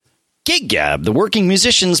Gig Gab, the Working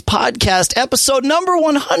Musicians Podcast, episode number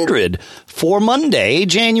 100 for Monday,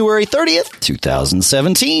 January 30th,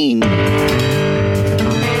 2017.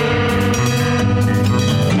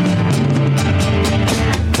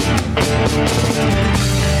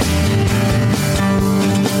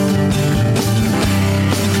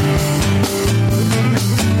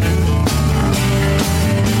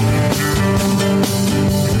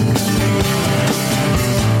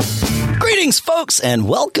 Folks, and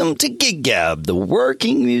welcome to Gig Gab, the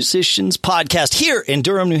Working Musicians Podcast here in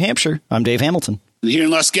Durham, New Hampshire. I'm Dave Hamilton. Here in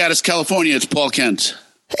Los Gatos, California, it's Paul Kent.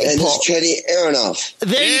 Hey, and Paul. It's Kenny Aronoff.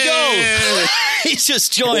 There you go. He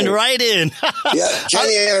just joined right in. Yeah,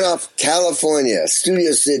 Kenny Aronoff, California,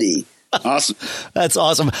 Studio City. Awesome. That's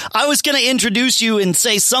awesome. I was going to introduce you and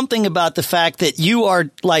say something about the fact that you are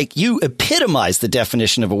you epitomize the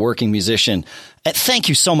definition of a working musician. Thank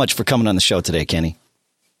you so much for coming on the show today, Kenny.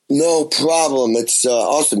 No problem. It's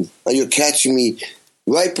awesome. You're catching me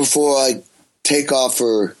right before I take off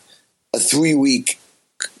for a 3-week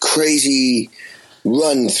crazy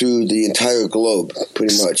run through the entire globe,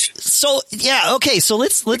 pretty much. So, yeah, okay. So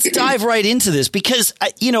let's dive right into this because,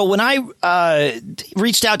 when I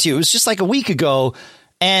reached out to you, it was just like a week ago.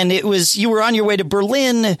 And it was, you were on your way to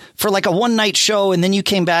Berlin for like a one-night show, and then you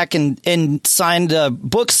came back and signed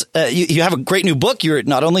books. You have a great new book. You're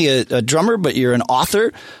not only a drummer, but you're an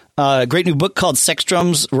author. A great new book called Sex,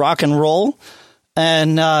 Drums, Rock and Roll.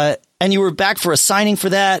 And you were back for a signing for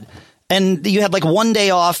that. And you had like one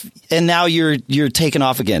day off, and now you're taking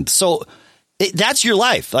off again. So that's your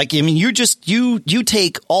life. You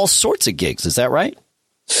take all sorts of gigs. Is that right?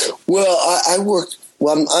 Well, I work.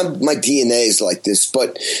 Well, my DNA is like this,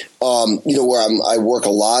 but where I work a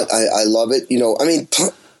lot. I love it.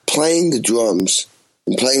 Playing the drums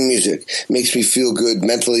and playing music makes me feel good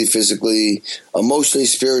mentally, physically, emotionally,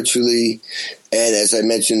 spiritually, and as I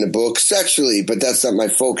mentioned in the book, sexually. But that's not my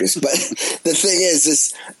focus. But the thing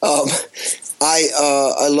is, I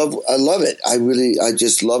love it. I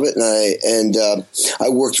just love it, and I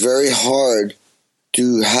worked very hard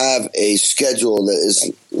to have a schedule that is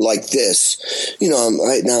like this.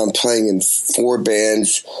 Right now I'm playing in 4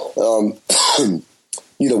 bands.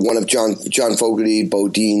 One of John Fogerty,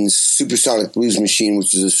 Bodine's Supersonic Blues Machine,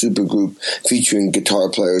 which is a super group featuring guitar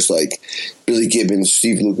players like Billy Gibbons,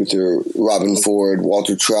 Steve Lukather, Robin Ford,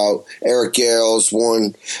 Walter Trout, Eric Gales,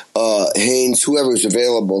 Warren Haynes, whoever's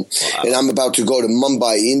available. Wow. And I'm about to go to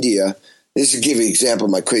Mumbai, India. This will give you an example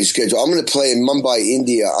of my crazy schedule. I'm going to play in Mumbai,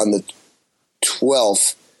 India on the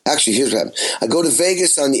 12th. Actually, here's what happened. I go to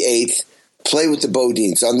Vegas on the 8th, play with the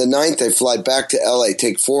Bodines. On the 9th, I fly back to LA,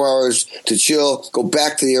 take 4 hours to chill, go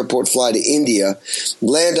back to the airport, fly to India,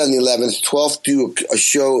 land on the 11th, 12th, do a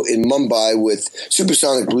show in Mumbai with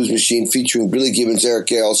Supersonic Blues Machine featuring Billy Gibbons, Eric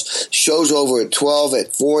Gales. Show's over at 12.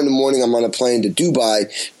 At 4 in the morning, I'm on a plane to Dubai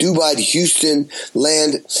to Houston,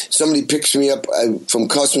 land. Somebody picks me up from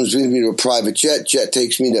customs, brings me to a private jet. Jet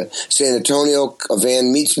takes me to San Antonio. A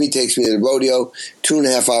van meets me, takes me to the rodeo.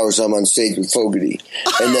 2.5 hours, I'm on stage with Fogerty.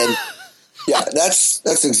 And then... Yeah, that's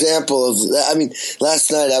an example of that. Last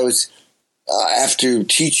night I was after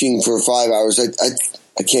teaching for 5 hours.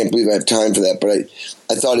 I can't believe I have time for that, but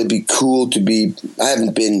I thought it'd be cool to be. I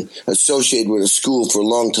haven't been associated with a school for a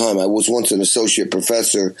long time. I was once an associate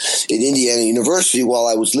professor at Indiana University while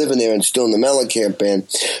I was living there and still in the Mellencamp band.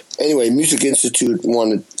 Anyway, Music Institute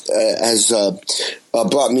has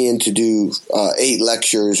brought me in to do 8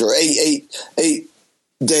 lectures or eight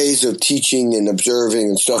days of teaching and observing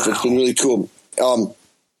and stuff. Wow. It's been really cool.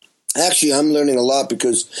 Actually, I'm learning a lot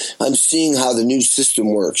because I'm seeing how the new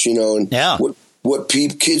system works, and what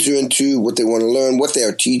kids are into, what they want to learn, what they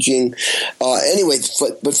are teaching. Anyway,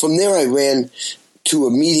 but from there I ran to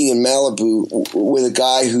a meeting in Malibu with a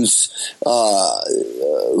guy who's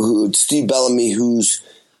Steve Bellamy, who's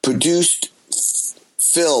produced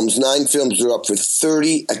films. 9 films are up for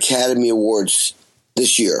 30 Academy Awards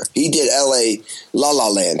this year. He did L.A. La La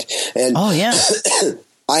Land. And oh, yeah.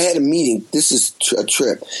 I had a meeting. This is a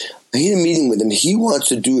trip. I had a meeting with him. He wants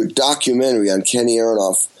to do a documentary on Kenny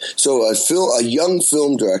Aronoff. So a young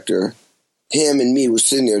film director, him and me, were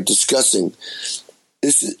sitting there discussing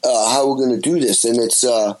this how we're going to do this. And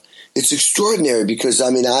it's extraordinary because, I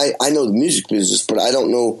know the music business, but I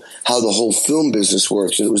don't know how the whole film business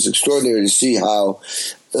works. And it was extraordinary to see how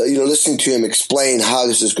listening to him explain how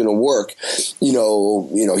this is going to work. He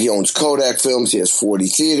owns Kodak Films. He has 40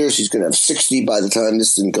 theaters. He's going to have 60 by the time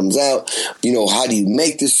this thing comes out. How do you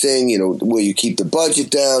make this thing? Will you keep the budget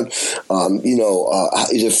down?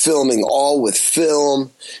 They're filming all with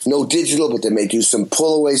film, no digital, but they may do some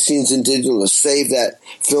pull away scenes in digital to save that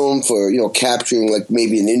film for, capturing like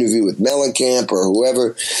maybe an interview with Mellencamp or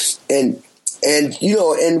whoever. And you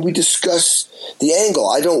know, and we discuss the angle.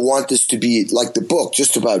 I don't want this to be like the book,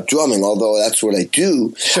 just about drumming, although that's what I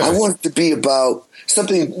do. Sure. I want it to be about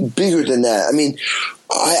something bigger than that. I mean,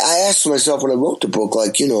 I asked myself when I wrote the book,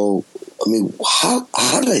 like, you know, I mean, how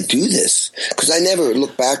did I do this? Because I never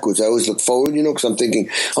look backwards. I always look forward, you know, because I'm thinking,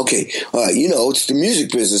 okay, you know, it's the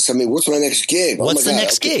music business. I mean, what's my next gig? What's the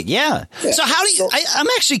next gig? Yeah. So how do you? I'm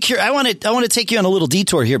actually curious. I want to take you on a little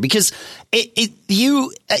detour here because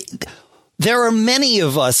there are many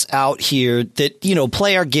of us out here that, you know,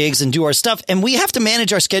 play our gigs and do our stuff, and we have to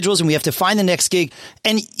manage our schedules and we have to find the next gig.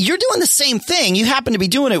 And you're doing the same thing. You happen to be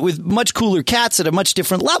doing it with much cooler cats at a much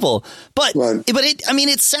different level. But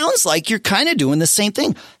it sounds like you're kind of doing the same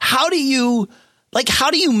thing. How do you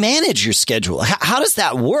manage your schedule? How does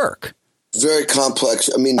that work? Very complex.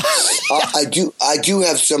 I mean, I do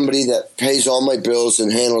have somebody that pays all my bills and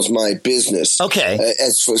handles my business. Okay.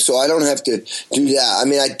 So I don't have to do that. I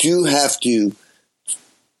mean, I do have to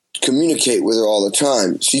communicate with her all the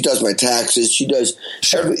time. She does my taxes. She does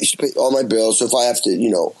she pays all my bills. So if I have to, you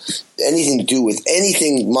know, anything to do with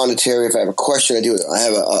anything monetary, if I have a question, I do it. I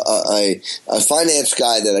have a finance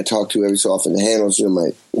guy that I talk to every so often that handles, you know,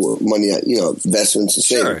 my money, you know, investments and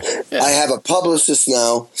savings. Sure. Yeah. I have a publicist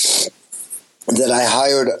now that I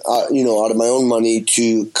hired, you know, out of my own money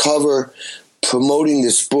to cover promoting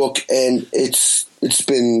this book, and it's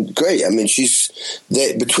been great. I mean,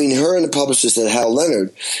 between her and the publicist at Hal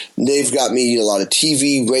Leonard, they've got me a lot of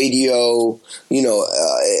TV, radio, you know,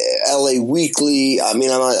 LA Weekly. I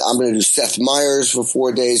mean, I'm going to do Seth Meyers for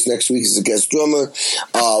 4 days next week as a guest drummer.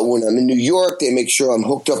 When I'm in New York, they make sure I'm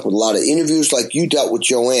hooked up with a lot of interviews, like you dealt with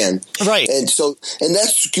Joanne. Right. And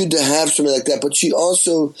that's good to have somebody like that. But she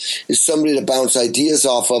also is somebody to bounce ideas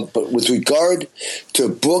off of. But with regard to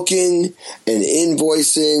booking and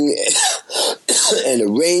invoicing and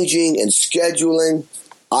arranging and scheduling,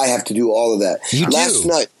 I have to do all of that. Last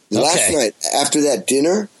night, after that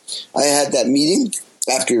dinner, I had that meeting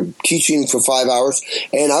after teaching for 5 hours,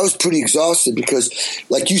 and I was pretty exhausted because,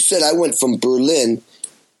 like you said, I went from Berlin.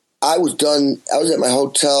 I was at my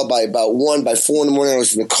hotel by about 1. By 4 in the morning, I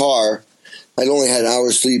was in the car. I'd only had an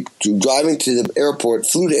hour's sleep. Driving to the airport,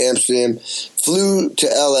 flew to Amsterdam, flew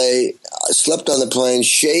to L.A., slept on the plane,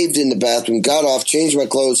 shaved in the bathroom, got off, changed my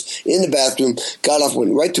clothes in the bathroom, got off,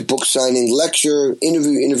 went right to book signing, lecture,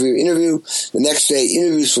 interview. The next day,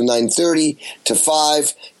 interviews from 9:30 to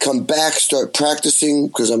 5, come back, start practicing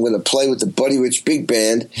because I'm going to play with the Buddy Rich Big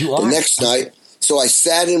Band the next night. So I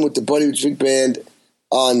sat in with the Buddy Rich Big Band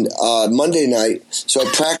on Monday night. So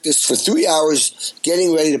I practiced for 3 hours,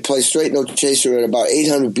 getting ready to play Straight No Chaser at about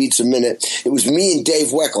 800 beats a minute. It was me and Dave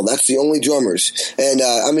Weckl. That's the only drummers. And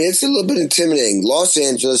I mean, it's a little bit intimidating. Los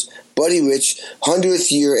Angeles, Buddy Rich,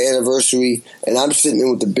 100th year anniversary, and I'm sitting in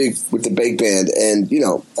with the big band. And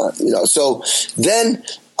so then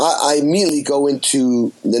I immediately go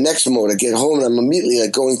into the next mode. I get home and I'm immediately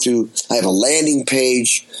going through. I have a landing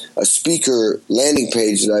page, a speaker landing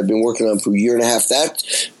page that I've been working on for a year and a half.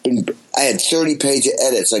 I had 30-page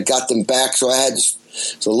edits. I got them back, so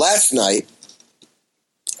So last night,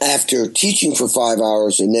 after teaching for 5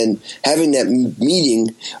 hours and then having that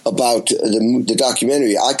meeting about the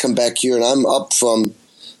documentary, I come back here and I'm up from.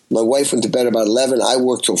 My wife went to bed about 11. I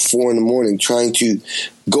worked till 4 in the morning trying to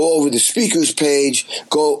go over the speakers page,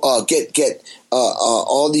 get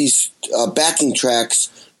all these backing tracks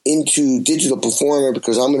into Digital Performer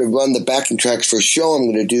because I'm going to run the backing tracks for a show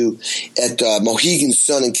I'm going to do at Mohegan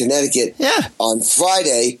Sun in Connecticut on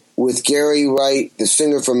Friday with Gary Wright, the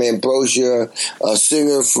singer from Ambrosia, a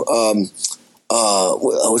singer from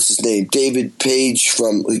what's his name? David Page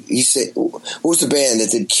from. He said, what was the band that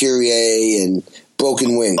did Kyrie and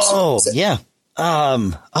Broken Wings? Oh, yeah.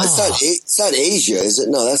 It's not Asia, is it?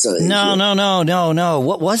 No, that's not Asia. No.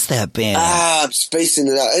 What was that band? I'm spacing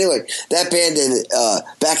it out. Anyway, that band did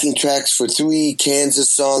backing tracks for 3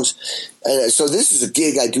 Kansas songs. So this is a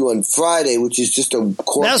gig I do on Friday, which is just a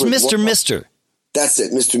corporate. That was Mr. That's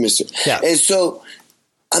it, Mr. Yeah. And so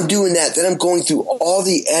I'm doing that. Then I'm going through all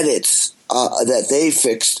the edits that they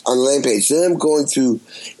fixed on the land page. Then I'm going through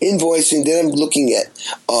invoicing. Then I'm looking at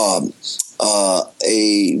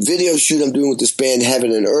a video shoot I'm doing with this band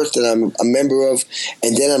Heaven and Earth that I'm a member of,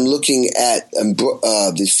 and then I'm looking at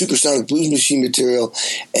the Supersonic Blues Machine material,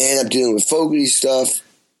 and I'm dealing with Fogerty stuff,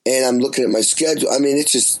 and I'm looking at my schedule. I mean,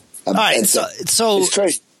 it's just all right. So it's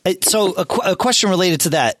crazy. So a question related to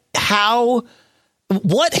that: how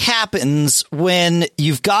what happens when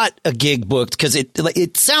you've got a gig booked? Because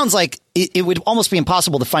it sounds like it would almost be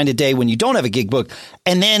impossible to find a day when you don't have a gig booked.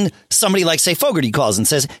 And then somebody like, say, Fogerty calls and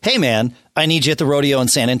says, hey, man, I need you at the rodeo in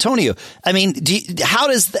San Antonio. I mean, how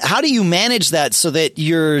do you manage that so that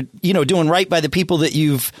you're, doing right by the people that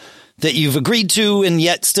you've agreed to and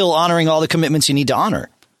yet still honoring all the commitments you need to honor?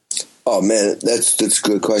 Oh man, that's a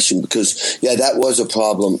good question because that was a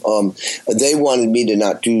problem. They wanted me to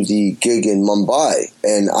not do the gig in Mumbai,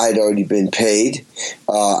 and I'd already been paid.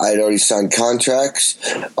 I'd already signed contracts.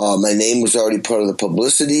 My name was already part of the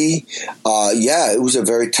publicity. It was a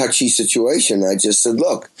very touchy situation. I just said,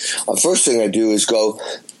 look, first thing I do is go.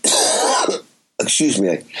 Excuse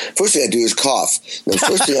me. First thing I do is cough. No,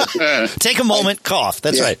 first thing take a moment, cough.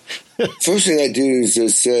 That's right. First thing I do is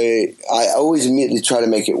just say, I always immediately try to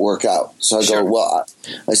make it work out. So I go, well,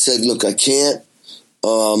 I said, look, I can't.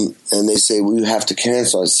 And they say, well, you have to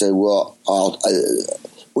cancel. I said, well,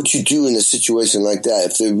 what you do in a situation like that,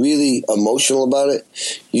 if they're really emotional about it,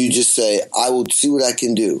 you just say, I will see what I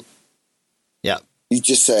can do. Yeah. You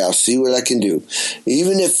just say, I'll see what I can do.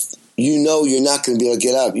 Even if you're not going to be able to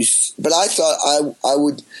get out. But I thought I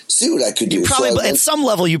would see what I could do. At some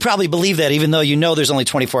level, you probably believe that, even though there's only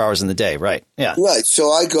 24 hours in the day, right? Yeah. Right. So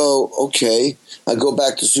I go, okay. I go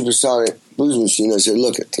back to Supersonic Blues Machine. I say,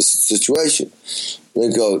 look, at this situation. They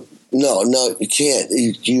go, no, you can't.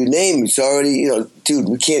 Your name, it's already, dude,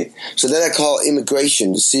 we can't. So then I call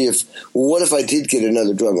immigration to see what if I did get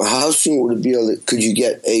another drummer? How soon would it be could you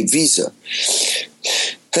get a visa?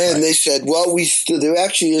 And they said, well, there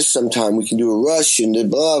actually is some time. We can do a rush and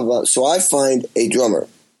blah, blah, blah. So I find a drummer.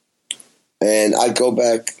 And I go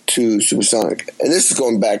back to Supersonic. And this is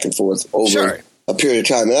going back and forth over a period of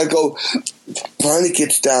time. And I go, finally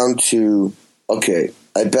gets down to, okay,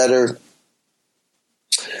 I better,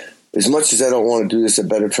 as much as I don't want to do this, I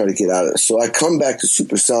better try to get out of this. So I come back to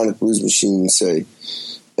Supersonic Blues Machine and say,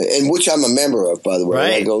 and which I'm a member of, by the way.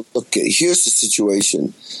 Right. And I go, okay, here's the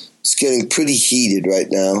situation. It's getting pretty heated right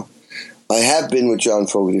now. I have been with John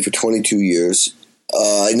Fogerty for 22 years.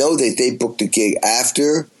 I know that they booked the gig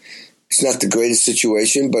after. It's not the greatest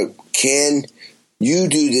situation, but can you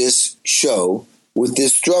do this show with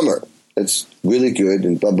this drummer? That's really good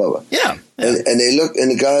and blah, blah, blah. Yeah. And they look,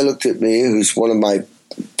 and the guy looked at me, who's one of my,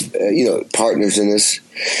 partners in this.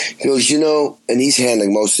 He goes, and he's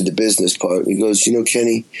handling most of the business part. He goes,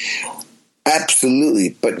 Kenny,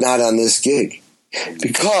 absolutely, but not on this gig.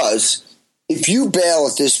 Because if you bail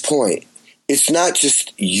at this point, it's not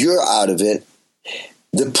just you're out of it.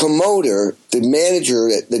 The promoter, the manager,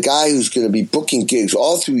 the guy who's going to be booking gigs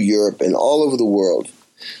all through Europe and all over the world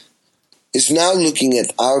is now looking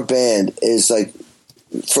at our band as like,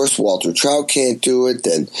 first Walter Trout can't do it,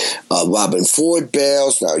 then Robin Ford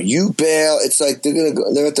bails, now you bail. It's like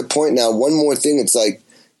they're at the point now, one more thing, it's like,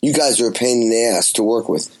 you guys are a pain in the ass to work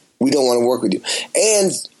with. We don't want to work with you.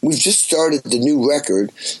 And we've just started the new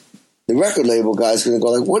record. The record label guy's going to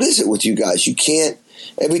go like, what is it with you guys? You can't,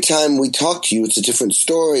 every time we talk to you, it's a different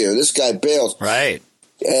story, or this guy bails. Right.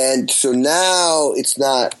 And so now it's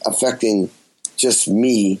not affecting just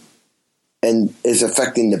me, and is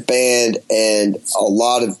affecting the band and a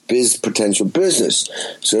lot of potential business.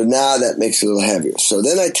 So now that makes it a little heavier. So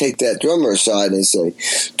then I take that drummer aside and say,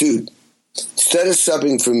 dude, instead of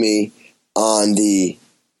subbing for me on the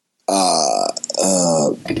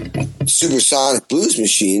Supersonic Blues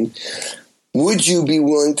Machine, would you be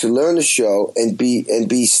willing to learn the show and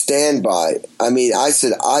be standby? I mean, I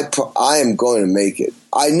said, I am going to make it.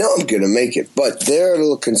 I know I'm going to make it, but they're a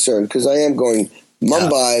little concerned because I am going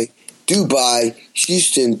Mumbai, Dubai,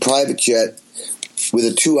 Houston, private jet with a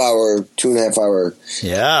 2.5 hour,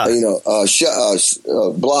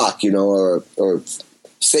 block, or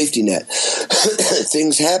safety net.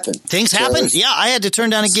 Things happen. Things happen. Yeah, I had to turn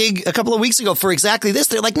down a gig a couple of weeks ago for exactly this.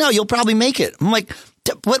 They're like, no, you'll probably make it. I'm like,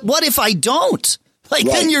 what if I don't? Like,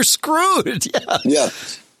 then you're screwed. Yeah. Yeah.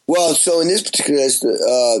 Well, so in this particular case,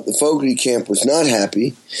 the Fogerty camp was not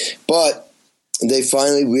happy, but they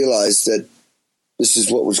finally realized that this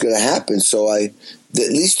is what was going to happen. So at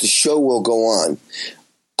least the show will go on.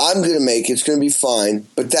 I'm going to make it. It's going to be fine.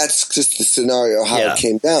 But that's just the scenario how it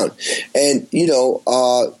came down. And,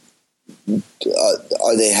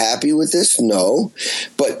 are they happy with this? No.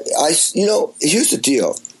 But here's the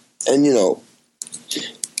deal. And,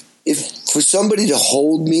 if for somebody to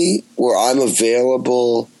hold me where I'm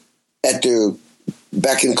available at their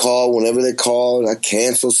beck and call whenever they call and I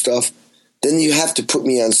cancel stuff, then you have to put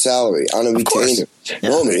me on salary, on a retainer. Yeah.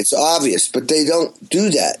 No, it's obvious, but they don't do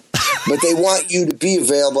that. But they want you to be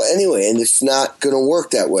available anyway, and it's not going to work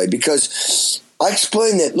that way because I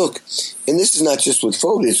explain that, look, and this is not just with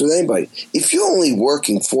Fogerty, it's with anybody. If you're only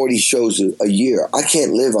working 40 shows a year, I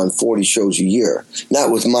can't live on 40 shows a year,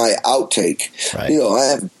 not with my outtake. Right. You know, I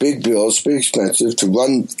have big bills, big expenses. To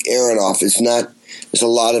run Aronoff is not, it's a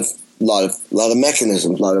lot of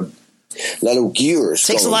mechanisms, a lot of gears.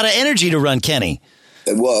 It takes a lot of energy to run Kenny.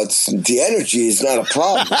 Well, the energy is not a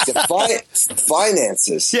problem. It's the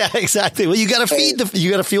finances. Yeah, exactly. Well, you got to you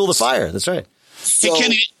got to fuel the fire. That's right. Hey,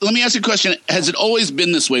 Kenny, let me ask you a question. Has it always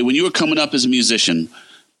been this way? When you were coming up as a musician,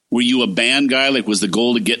 were you a band guy? Like, was the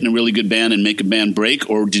goal to get in a really good band and make a band break?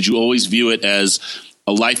 Or did you always view it as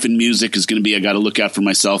a life in music is going to be, I got to look out for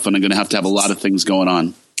myself and I'm going to have a lot of things going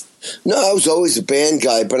on? No, I was always a band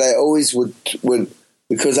guy, but I always would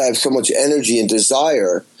because I have so much energy and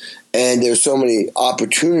desire, and there's so many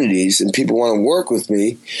opportunities and people want to work with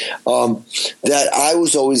me, that I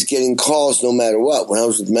was always getting calls no matter what. When I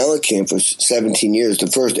was with Mellencamp for 17 years, the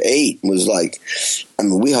first 8 was like, I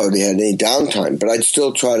mean, we hardly had any downtime, but I'd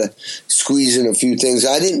still try to squeeze in a few things.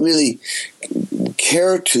 I didn't really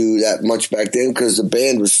care to that much back then because the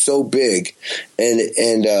band was so big, and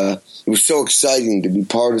it was so exciting to be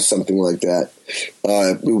part of something like that.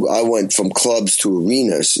 I went from clubs to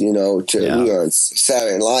arenas, we were on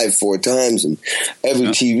Saturday Night Live 4 times, and every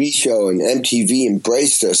TV show, and MTV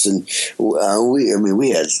embraced us, and it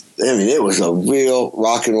was a real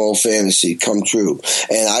rock and roll fantasy come true,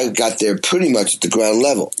 and I got there pretty much at the ground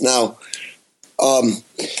level. Now,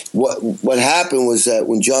 what happened was that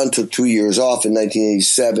when John took 2 years off in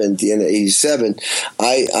 1987, at the end of 87,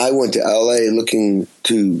 I went to LA looking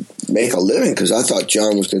to make a living because I thought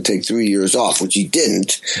John was going to take 3 years off, which he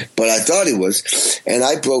didn't, but I thought he was. And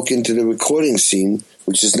I broke into the recording scene,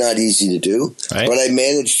 which is not easy to do, right, but I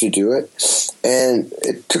managed to do it. And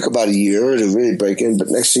it took about a year to really break in. But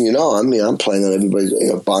next thing you know, I'm playing on everybody's,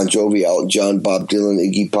 Bon Jovi, Elton John, Bob Dylan,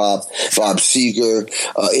 Iggy Pop, Bob Seger,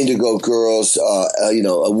 Indigo Girls,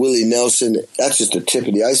 Willie Nelson. That's just the tip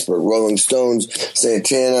of the iceberg. Rolling Stones,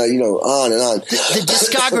 Santana, on and on. The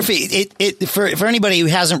discography, for anybody who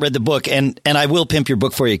hasn't read the book, and I will pimp your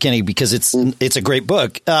book for you, Kenny, because it's a great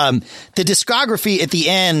book. The discography at the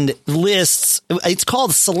end lists, it's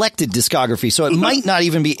called selected discography, so it might not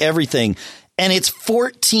even be everything. And it's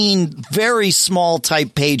 14 very small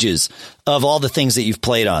type pages of all the things that you've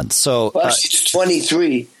played on. So it's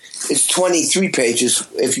 23. It's 23 pages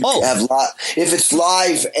if you have if it's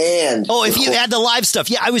live and if you add the live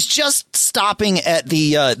stuff. Yeah, I was just stopping at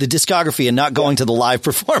the discography and not going to the live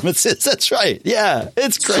performances. That's right. Yeah,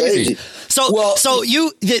 it's crazy. So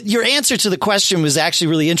your answer to the question was actually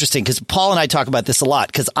really interesting because Paul and I talk about this a lot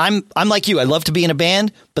because I'm like you. I love to be in a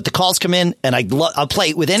band, but the calls come in and I'll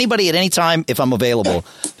play with anybody at any time if I'm available.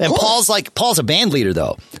 And Paul's a band leader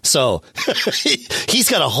though, so he's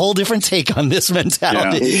got a whole different take on this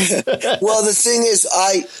mentality. Yeah. Well, the thing is,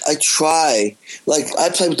 I try, like I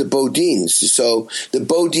play with the Bodines, so the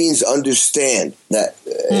Bodines understand that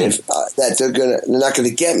that they're not gonna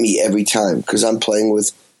get me every time because I'm playing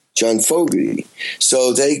with John Fogerty.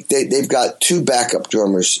 So they've got 2 backup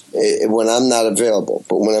drummers when I'm not available,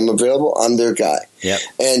 but when I'm available, I'm their guy. Yep.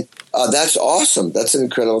 And that's awesome. That's an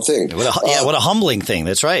incredible thing. What a humbling thing.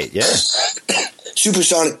 That's right. Yeah.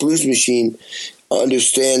 Supersonic Blues Machine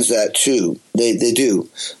understands that too. They do.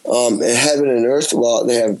 Heaven and Earth, well,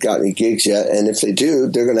 they haven't got any gigs yet, and if they do,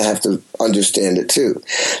 they're going to have to understand it too,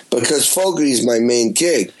 because Fogerty's my main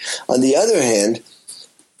gig. On the other hand,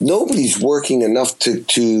 nobody's working enough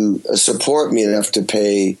to support me enough to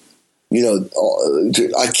pay.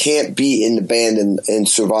 I can't be in the band and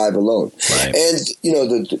survive alone. Right. And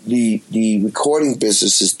the recording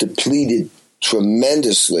business is depleted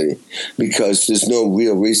tremendously because there's no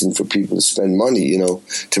real reason for people to spend money,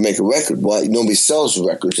 to make a record. Why nobody sells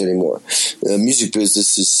records anymore? The music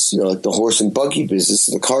business is, like the horse and buggy business.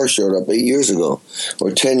 The car showed up 8 years ago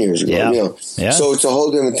or 10 years ago. Yeah. Yeah. So it's a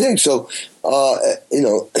whole different thing. So,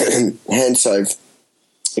 hence I've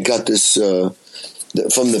got this.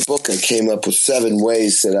 From the book, I came up with 7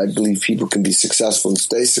 ways that I believe people can be successful and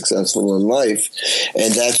stay successful in life.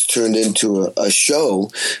 And that's turned into a show,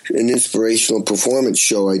 an inspirational performance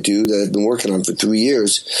show I do that I've been working on for 3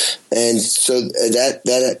 years. And so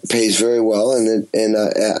that pays very well. And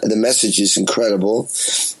the message is incredible.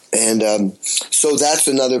 And so that's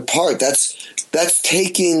another part. That's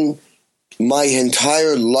taking my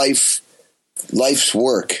entire life's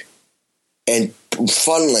work and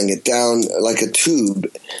funneling it down like a tube,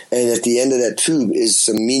 and at the end of that tube is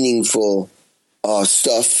some meaningful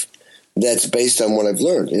stuff that's based on what I've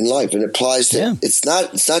learned in life, and it applies to it's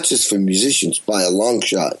not just for musicians by a long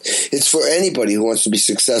shot. It's for anybody who wants to be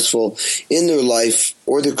successful in their life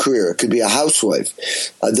or their career. It could be a housewife.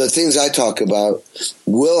 The things I talk about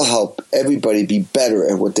will help everybody be better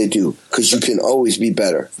at what they do, because you can always be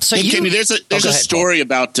better. So Kenny, there's a story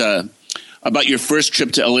about your first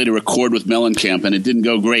trip to LA to record with Mellencamp, and it didn't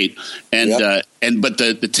go great. And but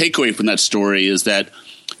the takeaway from that story is that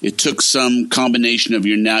it took some combination of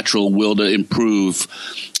your natural will to improve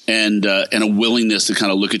and a willingness to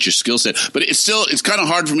kind of look at your skill set. But it's kind of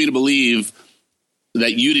hard for me to believe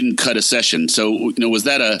that you didn't cut a session. So, was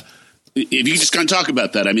that if you just kind of talk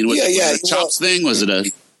about that, I mean, was it a chops thing? Was it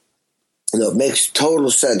a... No, it makes total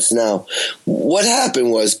sense now. What happened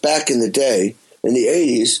was, back in the day, in the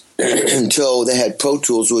 80s, until they had Pro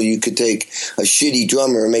Tools where you could take a shitty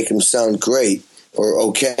drummer and make him sound great, or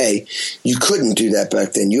okay, you couldn't do that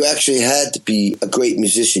back then. You actually had to be a great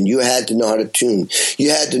musician. You had to know how to tune. You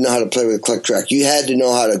had to know how to play with a click track. You had to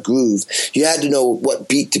know how to groove. You had to know what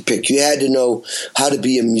beat to pick. You had to know how to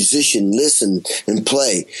be a musician, listen and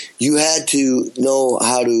play. You had to know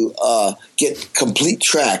how to get complete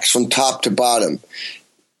tracks from top to bottom.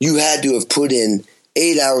 You had to have put in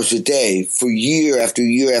 8 hours a day for year after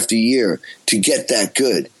year after year to get that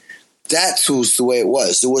good. That was the way it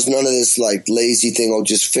was. There was none of this like lazy thing. Oh,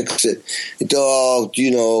 just fix it.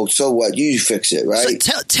 Oh, so what? You fix it, right?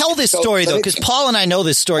 So tell this story though, because Paul and I know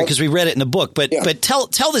this story because we read it in the book. But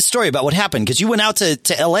tell this story about what happened, because you went out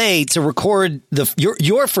to L.A. to record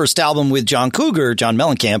your first album with John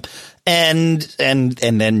Mellencamp, and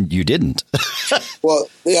then you didn't. Well,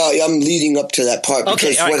 yeah, I'm leading up to that part.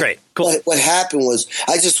 Okay, all right, great, cool. What happened was,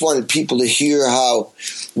 I just wanted people to hear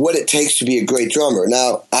what it takes to be a great drummer.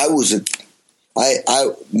 Now, the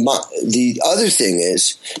other thing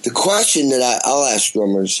is, the question that I'll ask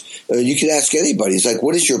drummers, you can ask anybody, is like,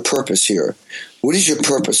 what is your purpose here? What is your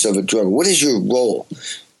purpose of a drummer? What is your role?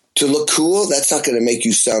 To look cool? That's not going to make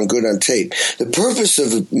you sound good on tape. The purpose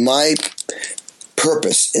of my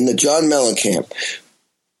purpose in the John Mellencamp,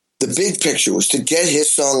 the big picture, was to get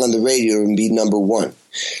his song on the radio and be number one.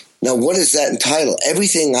 Now, what does that entitle?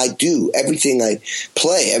 Everything I do, everything I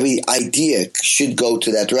play, every idea should go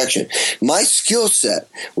to that direction. My skill set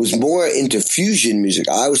was more into fusion music.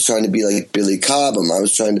 I was trying to be like Billy Cobham. I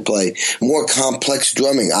was trying to play more complex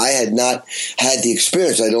drumming. I had not had the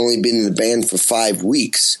experience. I'd only been in the band for 5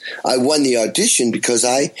 weeks. I won the audition because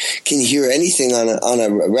I can hear anything on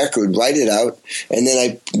a record, write it out, and then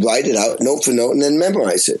I write it out note for note and then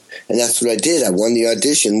memorize it. And that's what I did. I won the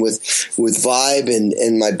audition with vibe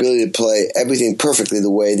and my ability to play everything perfectly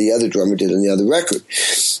the way the other drummer did on the other record.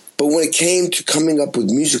 But when it came to coming up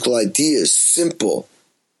with musical ideas, simple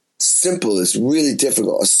is really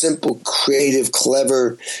difficult. A simple, creative,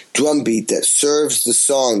 clever drum beat that serves the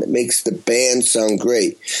song, that makes the band sound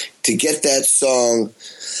great. To get that song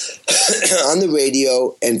on the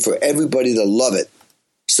radio and for everybody to love it,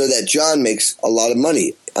 so that John makes a lot of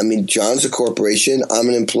money. I mean, John's a corporation. I'm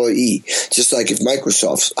an employee. Just like if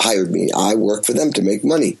Microsoft hired me, I work for them to make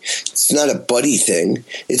money. It's not a buddy thing.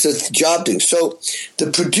 It's a job thing. So the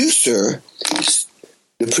producer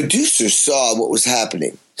saw what was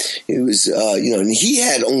happening. It was, and he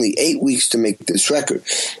had only 8 weeks to make this record.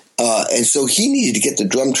 And so he needed to get the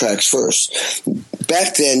drum tracks first.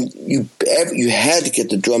 Back then, you had to get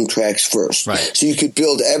the drum tracks first, right? So you could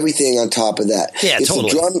build everything on top of that. Yeah,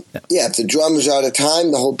 totally. If the drummer's out of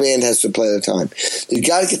time, the whole band has to play at a time. You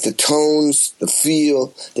got to get the tones, the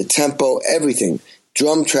feel, the tempo, everything.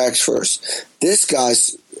 Drum tracks first. This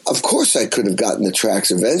guy's. Of course, I could have gotten the tracks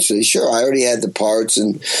eventually. Sure, I already had the parts,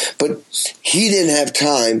 but he didn't have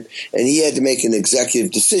time, and he had to make an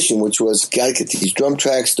executive decision, which was, got to get these drum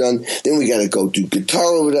tracks done. Then we got to go do guitar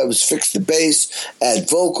overdubs, fix the bass, add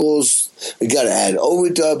vocals. We got to add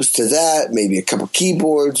overdubs to that, maybe a couple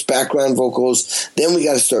keyboards, background vocals. Then we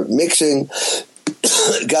got to start mixing.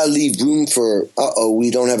 Got to leave room for, we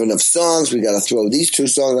don't have enough songs. We got to throw these 2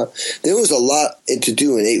 songs out. There was a lot to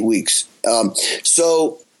do in 8 weeks.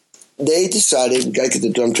 So they decided we got to get the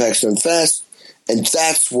drum tracks done fast, and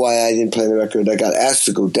that's why I didn't play the record. I got asked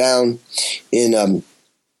to go down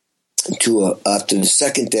after the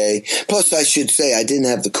second day. Plus, I should say I didn't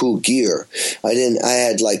have the cool gear. I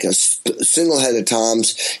had like a single head of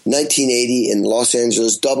toms. 1980 in Los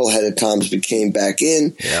Angeles, double headed toms became back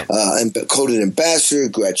in. Yeah. And Coated Ambassador,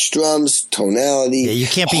 Gretsch drums, Tonality. Yeah, you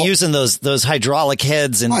can't be using those hydraulic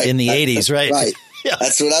heads in the 80s, right? Right. Yeah.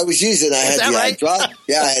 That's what I was using. I had the hydraulic.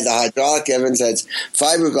 Yeah, I had the hydraulic Evans heads,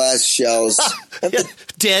 fiberglass shells.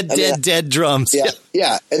 Dead drums.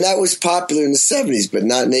 Yeah, and that was popular in the 70s, but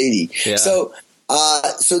not in 80. Yeah. So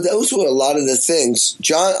So those were a lot of the things.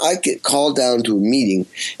 John, I get called down to a meeting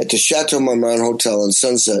at the Chateau Marmont Hotel in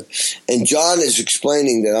Sunset, and John is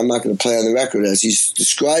explaining that I'm not going to play on the record. As he's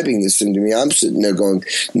describing this thing to me, I'm sitting there going,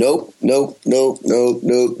 nope, nope, nope, nope,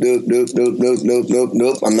 nope, nope, nope, nope, nope, nope, nope,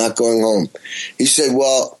 nope, I'm not going home. He said,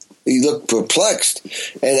 well, he looked perplexed,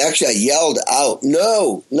 and actually I yelled out,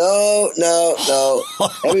 no, no, no, no.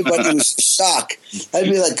 Everybody was in shock. I'd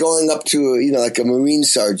be like going up to, like a Marine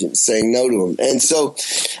sergeant saying no to him. And so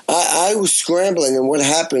I was scrambling, and what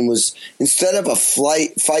happened was instead of a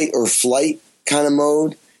fight or flight kind of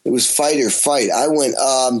mode, it was fight or fight. I went,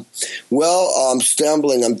 I'm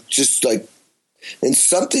stumbling. I'm just like, and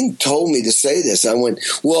something told me to say this. I went,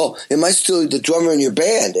 well, am I still the drummer in your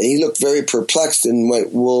band? And he looked very perplexed and went,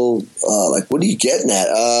 well, what are you getting at?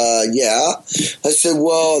 Yeah. I said,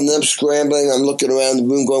 well, and then I'm scrambling. I'm looking around the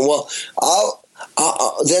room going, well,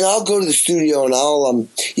 I'll go to the studio and I'll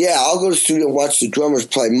go to the studio and watch the drummers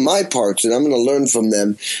play my parts, and I'm going to learn from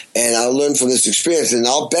them, and I'll learn from this experience, and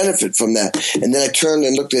I'll benefit from that. And then I turned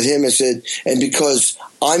and looked at him and said, and because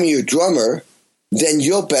I'm your drummer, then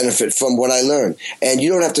you'll benefit from what I learned. And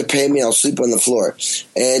you don't have to pay me. I'll sleep on the floor.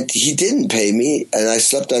 And he didn't pay me, and I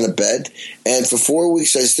slept on a bed. And for 4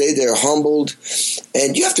 weeks, I stayed there humbled.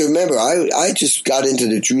 And you have to remember, I just got into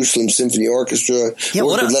the Jerusalem Symphony Orchestra. Yeah,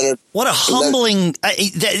 what a humbling...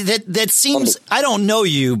 That seems... I don't know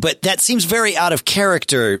you, but that seems very out of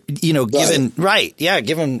character, given... Right, yeah,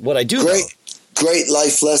 given what I do know. Great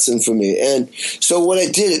life lesson for me. And so what I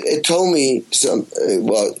did, it told me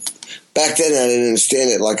back then I didn't understand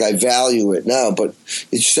it like I value it now, but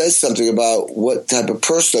it says something about what type of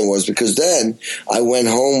person I was, because then I went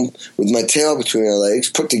home with my tail between my legs,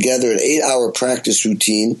 put together an 8-hour practice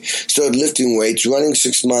routine, started lifting weights, running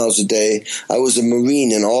 6 miles a day. I was a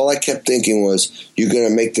Marine, and all I kept thinking was, you're going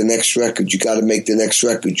to make the next record. You got to make the next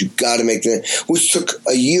record. You got to make which took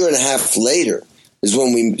a year and a half later is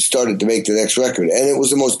when we started to make the next record. And it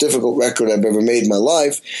was the most difficult record I've ever made in my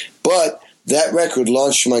life, but that record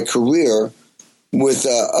launched my career with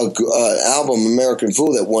an album, American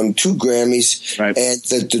Fool, that won 2 Grammys. Right. And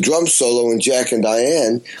the drum solo in Jack and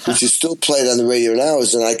Diane, which is still played on the radio now,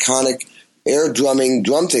 is an iconic air drumming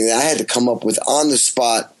drum thing that I had to come up with on the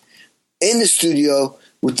spot in the studio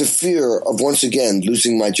with the fear of, once again,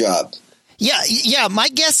 losing my job. Yeah. My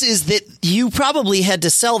guess is that you probably had to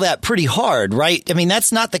sell that pretty hard, right? I mean,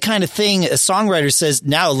 that's not the kind of thing a songwriter says,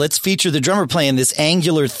 now let's feature the drummer playing this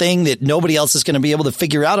angular thing that nobody else is going to be able to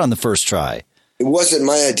figure out on the first try. It wasn't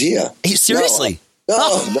my idea. Seriously?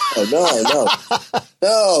 No.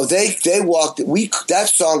 No, they walked.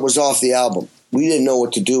 That song was off the album. We didn't know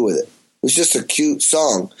what to do with it. It was just a cute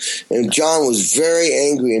song. And John was very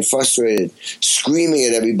angry and frustrated, screaming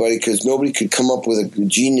at everybody because nobody could come up with a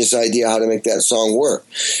genius idea how to make that song work.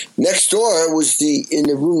 Next door was in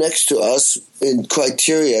the room next to us in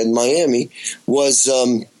Criteria in Miami was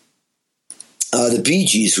the Bee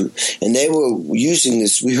Gees. And they were using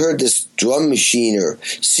this. We heard this drum machine or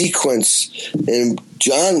sequence. And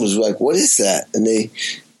John was like, what is that? And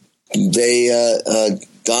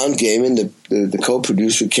Don Gaiman, the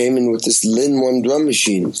co-producer, came in with this Lin 1 drum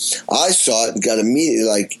machine. I saw it and got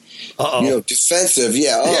immediately defensive.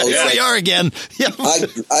 Yeah, here we are again.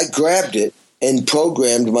 I grabbed it and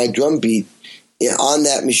programmed my drum beat on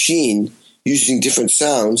that machine using different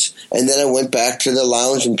sounds, and then I went back to the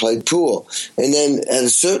lounge and played pool. And then at a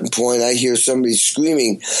certain point, I hear somebody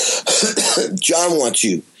screaming, "John wants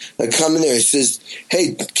you." I come in there. He says,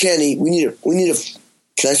 "Hey, Kenny, we need a."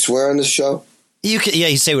 Can I swear on this show? You can,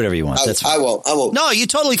 you say whatever you want. That's fine. I won't. No, you're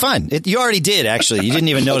totally fine. You already did, actually. You didn't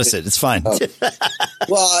even notice it. It's fine.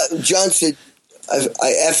 Well, John said,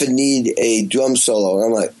 I effing need a drum solo. And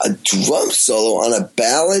I'm like, a drum solo on a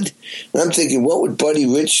ballad? And I'm thinking, what would Buddy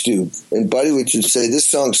Rich do? And Buddy Rich would say, this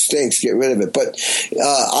song stinks, get rid of it. But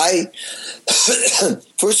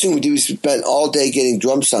first thing we do is spend all day getting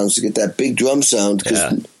drum sounds to get that big drum sound,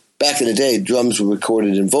 because back in the day, drums were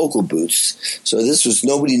recorded in vocal booths. So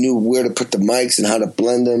nobody knew where to put the mics and how to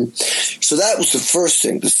blend them. So that was the first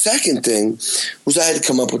thing. The second thing was I had to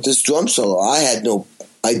come up with this drum solo. I had no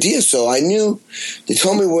idea. So I knew, they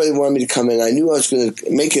told me where they wanted me to come in. I knew I was going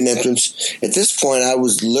to make an entrance. At this point, I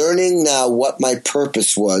was learning now what my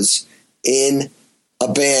purpose was in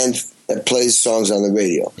a band that plays songs on the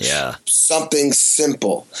radio. Yeah. Something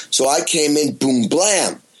simple. So I came in, boom,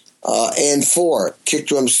 blam. And 4, kick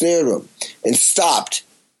drum, snare drum, and stopped.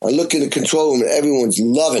 I look in the control room and everyone's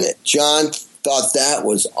loving it. John thought that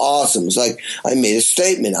was awesome. It's like, I made a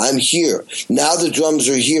statement. I'm here. Now the drums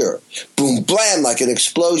are here. Boom, blam, like an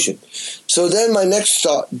explosion. So then my next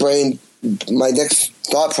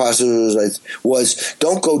thought process was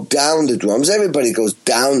don't go down the drums. Everybody goes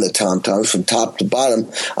down the tom-toms from top to bottom.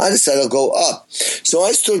 I decided I'll go up. So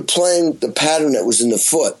I started playing the pattern that was in the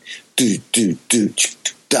foot. Do, do, do,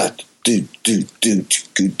 da, do, do, do,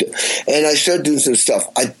 do. And I started doing some stuff.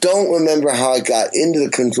 I don't remember how I got into the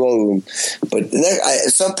control room, but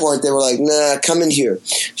at some point they were like, nah, come in here.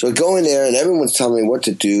 So I go in there and everyone's telling me what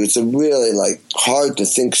to do. It's a really hard to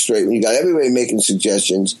think straight when you got everybody making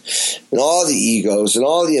suggestions and all the egos and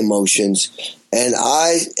all the emotions. And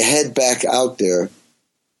I head back out there.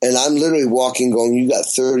 And I'm literally walking, going, you got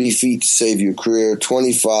 30 feet to save your career,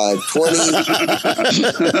 25, 20. What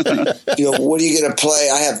are you going to play?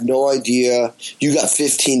 I have no idea. You got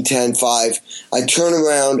 15, 10, 5. I turn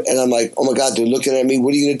around, and I'm like, oh, my God, they're looking at me.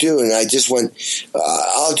 What are you going to do? And I just went,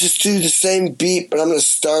 I'll just do the same beat, but I'm going to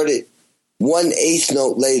start it 1/8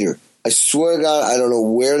 note later. I swear to God, I don't know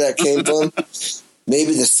where that came from.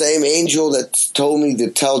 Maybe the same angel that told me to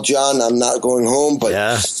tell John I'm not going home. But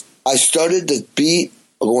yeah. I started the beat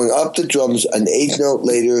going up the drums an 8th note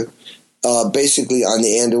later, basically on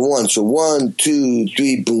the and of 1. So 1, 2,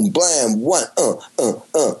 3, boom, blam, 1,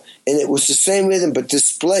 and it was the same rhythm but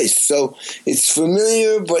displaced. So it's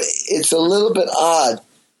familiar, but it's a little bit odd.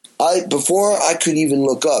 Before I could even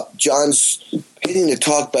look up, John's hitting the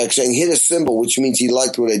talkback saying, hit a cymbal, which means he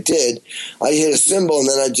liked what I did. I hit a cymbal, and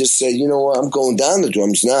then I just said, you know what, I'm going down the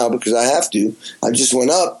drums now because I have to. I just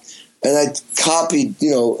went up. And I copied,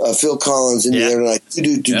 Phil Collins in the air, and I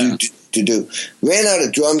do. Ran out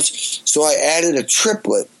of drums, so I added a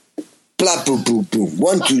triplet. Blah, boom, boom, boom.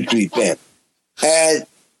 1, 2, 3, bam. And,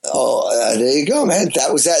 there you go, man.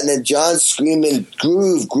 That was that. And then John screaming,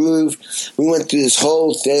 groove. We went through this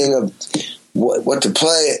whole thing of what to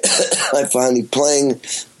play. I finally playing,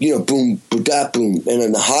 boom, da, boom. And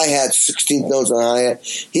then the hi-hat, 16th notes on the hi-hat.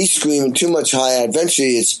 He's screaming too much hi-hat.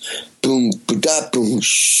 Eventually it's boom, da, boom,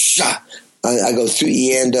 sha. I go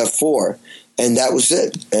 3 and 4. And that was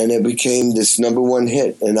it. And it became this #1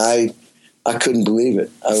 hit. And I couldn't believe it.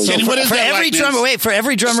 For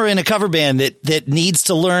every drummer in a cover band that needs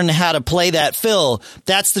to learn how to play that fill,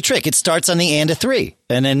 that's the trick. It starts on the and 3.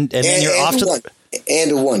 And then you're off to the...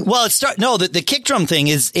 And a 1. Well, the kick drum thing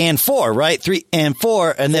is and 4, right? 3 and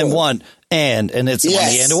 4, and then 1 and it's on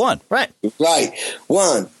the and a 1, right? Right.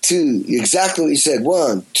 1, 2, exactly what you said.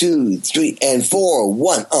 1, 2, 3, and 4.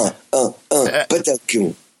 1. But that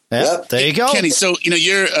cool. Yep, there you go, Kenny. So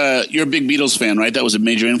you're a big Beatles fan, right? That was a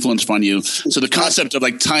major influence on you. So the concept of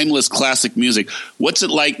timeless classic music. What's it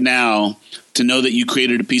like now to know that you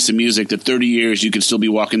created a piece of music that 30 years you could still be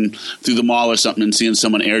walking through the mall or something and seeing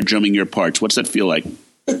someone air drumming your parts? What's that feel like?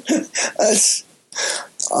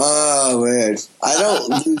 Oh man, I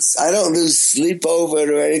don't lose sleep over it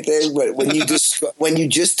or anything. But when you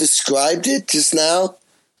just described it just now,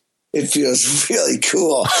 it feels really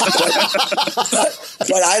cool.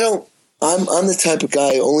 But I don't. I'm the type of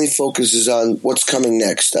guy who only focuses on what's coming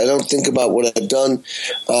next. I don't think about what I've done.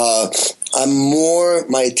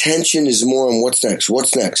 My attention is more on what's next.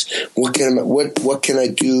 What's next? What can I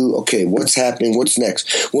do? Okay, what's happening? What's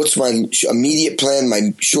next? What's my immediate plan,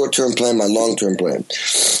 my short-term plan, my long-term plan?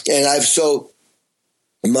 And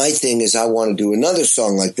my thing is I want to do another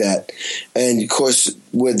song like that. And, of course,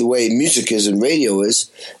 with the way music is and radio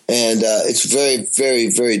is, and it's very, very,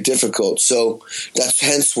 very difficult. So that's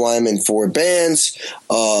hence why I'm in 4 bands.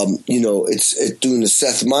 It's doing the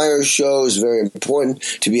Seth Meyers show is very important.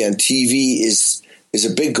 To be on TV is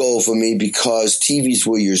a big goal for me because TV is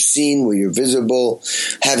where you're seen, where you're visible.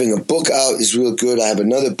 Having a book out is real good. I have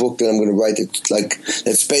another book that I'm going to write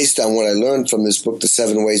that's based on what I learned from this book, The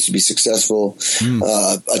 7 Ways to Be Successful.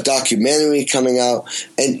 A documentary coming out.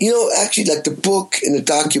 And, actually, the book and the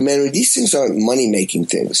documentary, these things aren't money-making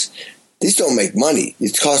things. These don't make money.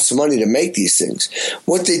 It costs money to make these things.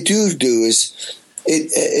 What they do is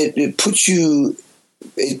it puts you...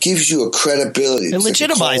 It gives you a credibility. It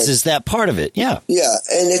legitimizes that part of it, yeah. Yeah,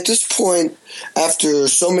 and at this point, after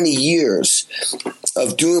so many years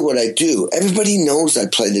of doing what I do, everybody knows I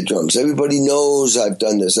play the drums. Everybody knows I've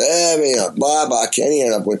done this. Blah, blah, Kenny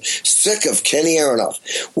Aronoff. We're sick of Kenny Aronoff.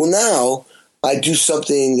 Well, now I do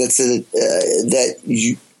something that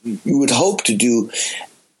you would hope to do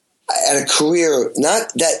at a career,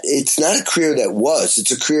 it's not a career that was,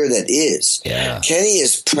 it's a career that is. Yeah. Kenny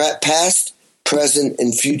is past, present,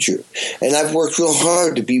 and future. And I've worked real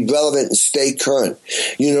hard to be relevant and stay current.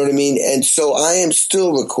 You know what I mean? And so I am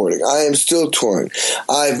still recording. I am still touring.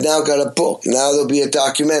 I've now got a book. Now there'll be a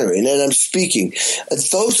documentary. And then I'm speaking. And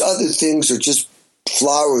those other things are just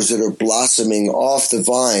flowers that are blossoming off the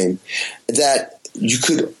vine that you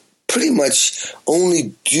could pretty much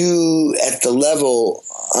only do at the level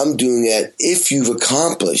I'm doing it if you've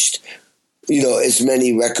accomplished, as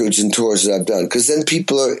many records and tours that I've done, because then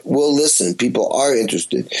people will listen. People are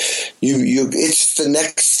interested. It's the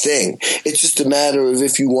next thing. It's just a matter of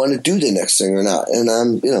if you want to do the next thing or not. And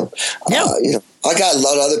I got a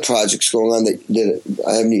lot of other projects going on that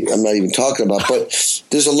I'm not even talking about, but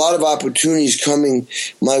there's a lot of opportunities coming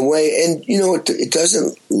my way. And, it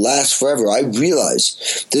doesn't last forever. I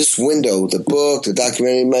realize this window, the book, the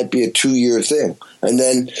documentary might be a 2-year thing. And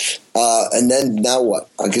then now what?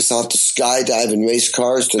 I guess I'll have to skydive and race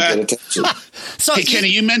cars to get attention. So, hey, Kenny,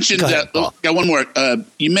 you mentioned got one more.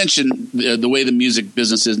 You mentioned the way the music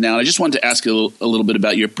business is now. And I just wanted to ask you a little bit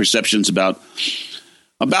about your perceptions about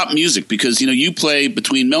music, because you play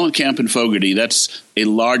between Mellencamp and Fogerty. That's a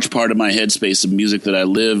large part of my headspace of music that I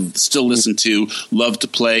still listen to, love to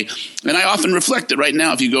play, and I often reflect that right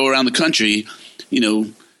now. If you go around the country,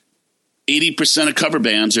 80% of cover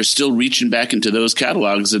bands are still reaching back into those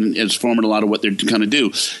catalogs, and it's forming a lot of what they're going to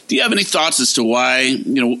do. Do you have any thoughts as to why?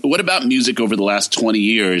 What about music over the last 20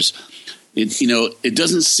 years? It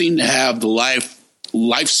doesn't seem to have the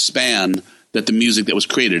lifespan that the music that was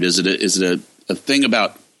created. Is it a thing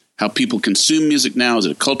about how people consume music now? Is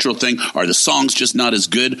it a cultural thing? Are the songs just not as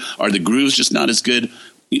good? Are the grooves just not as good?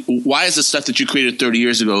 Why is the stuff that you created 30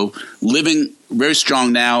 years ago living very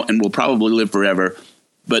strong now and will probably live forever?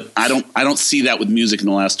 But I don't see that with music in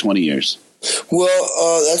the last 20 years.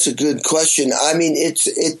 Well, that's a good question. I mean,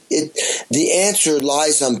 the answer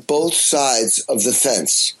lies on both sides of the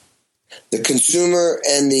fence: the consumer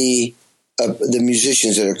and the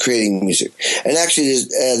musicians that are creating music. And actually,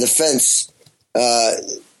 the fence.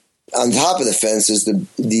 On top of the fence is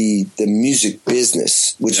the music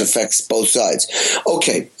business, which affects both sides.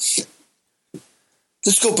 Okay,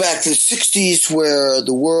 let's go back to the 60s, where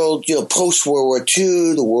the world, post World War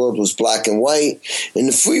II, the world was black and white. In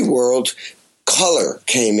the free world, color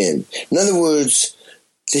came in. In other words,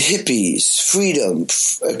 the hippies, freedom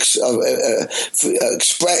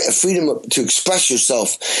to express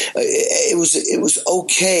yourself. It was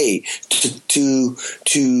okay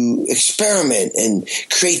to experiment, and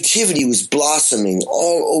creativity was blossoming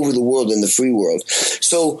all over the world in the free world.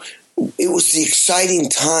 So it was the exciting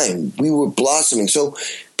time. We were blossoming. So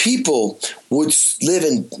people would live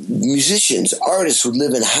in, musicians, artists would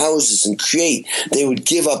live in houses and create. They would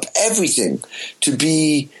give up everything to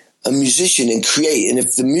be a musician and create. And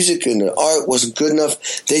if the music and the art wasn't good enough,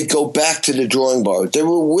 they'd go back to the drawing board. They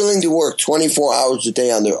were willing to work 24 hours a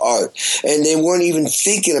day on their art, and they weren't even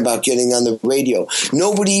thinking about getting on the radio.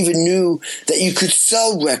 Nobody even knew that you could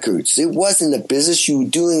sell records. It wasn't a business. You were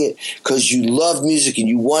doing it because you loved music and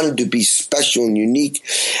you wanted to be special and unique,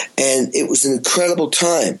 and it was an incredible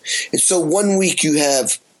time. And so one week you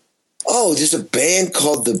have, there's a band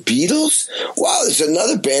called the Beatles? Wow, there's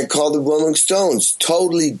another band called the Rolling Stones.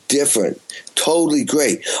 Totally different. Totally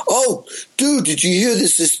great. Oh, dude, did you hear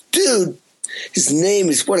this? This dude, his name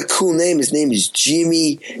is, what a cool name. His name is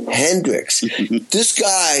Jimi Hendrix. This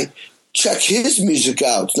guy, check his music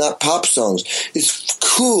out. It's not pop songs. It's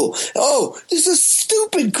cool. Oh, there's a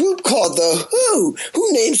stupid group called The Who.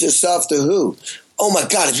 Who names herself The Who? Oh my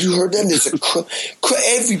God! Have you heard them? There's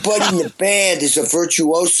everybody in the band is a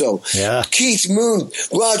virtuoso. Yeah. Keith Moon,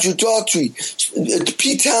 Roger Daltrey,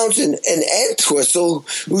 Pete Townsend, and Entwistle,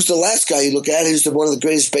 who's the last guy you look at, who's one of the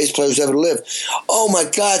greatest bass players ever to live. Oh my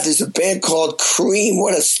God! There's a band called Cream.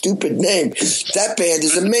 What a stupid name! That band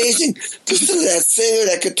is amazing. Listen to that singer,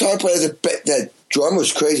 that guitar player, that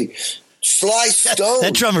drummer's crazy. Sly Stone.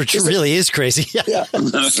 That drummer really is crazy. Yeah.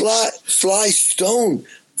 Sly Stone.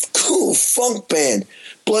 Cool funk band.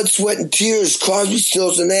 Blood, Sweat, and Tears, Crosby,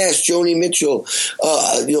 Stills and Nash, Joni Mitchell,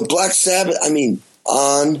 Black Sabbath. I mean,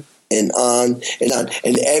 on and on and on.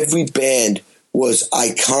 And every band was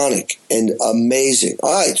iconic and amazing.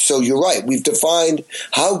 All right, so you're right. We've defined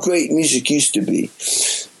how great music used to be.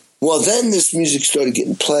 Well, then this music started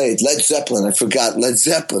getting played. Led Zeppelin. I forgot Led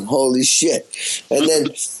Zeppelin. Holy shit. And then,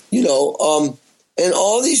 and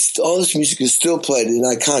all this music is still played and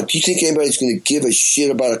iconic. Do you think anybody's going to give a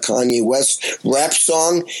shit about a Kanye West rap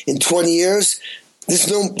song in 20 years? There's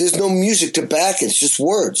no music to back it. It's just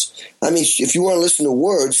words. I mean, if you want to listen to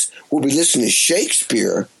words, we'll be listening to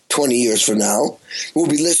Shakespeare 20 years from now. We'll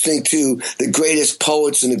be listening to the greatest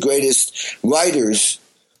poets and the greatest writers.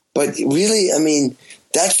 But really, I mean,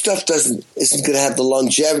 that stuff isn't going to have the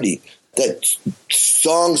longevity that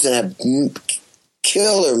songs that have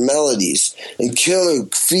killer melodies and killer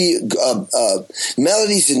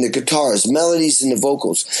melodies in the guitars, melodies in the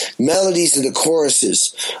vocals, melodies in the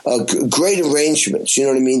choruses, great arrangements. You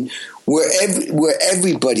know what I mean? Where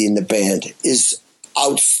everybody in the band is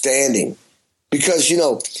outstanding, because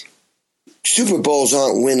Super Bowls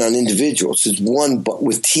aren't won on individuals. It's won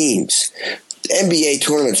with teams. NBA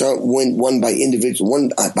tournaments aren't won by individuals,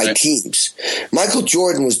 won by teams. Michael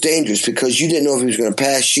Jordan was dangerous because you didn't know if he was going to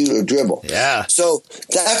pass, shoot, or dribble. Yeah. So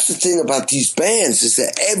that's the thing about these bands is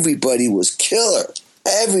that everybody was killer.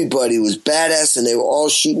 Everybody was badass, and they were all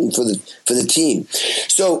shooting for the team.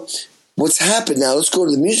 So what's happened now, let's go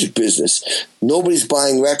to the music business. Nobody's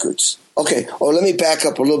buying records. Okay, let me back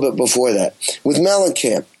up a little bit before that. With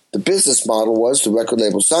Mellencamp, the business model was the record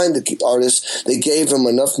label signed the artist. They gave him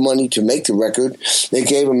enough money to make the record. They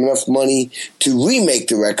gave him enough money to remake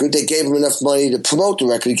the record. They gave him enough money to promote the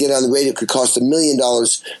record, to get on the radio. It could cost $1 million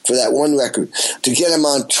for that one record. To get him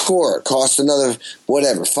on tour, it cost another,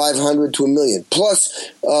 $500 to $1 million.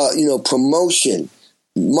 Plus, promotion,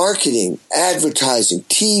 marketing, advertising,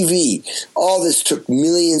 TV. All this took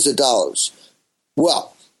millions of dollars. Well,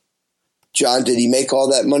 John, did he make all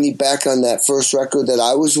that money back on that first record that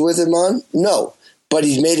I was with him on? No. But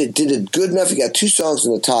he did it good enough. He got 2 songs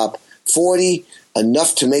in the top 40,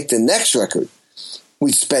 enough to make the next record.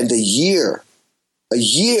 We'd spend a year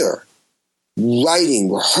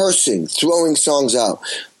writing, rehearsing, throwing songs out,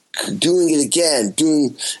 doing it again,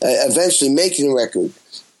 eventually making a record.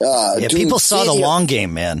 People saw the long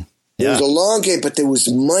game, man. It was a long game, but there was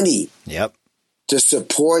money. Yep. To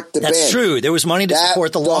support the band. That's true. There was money to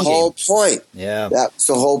support the long game. That's the whole point. Yeah. That's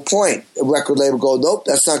the whole point. A record label go, nope,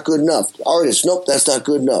 that's not good enough. Artist, nope, that's not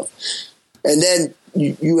good enough. And then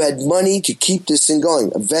you had money to keep this thing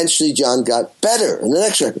going. Eventually, John got better in the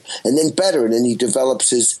next record, and then better, and then he develops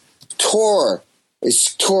his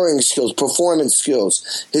touring skills, performance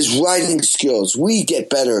skills, his writing skills. We get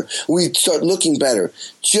better. We start looking better.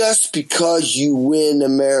 Just because you win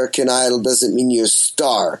American Idol doesn't mean you're a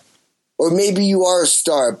star. Or maybe you are a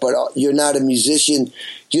star, but you're not a musician.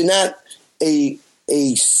 You're not a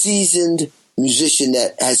seasoned musician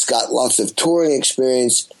that has got lots of touring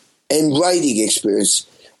experience and writing experience.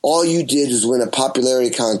 All you did was win a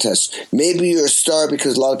popularity contest. Maybe you're a star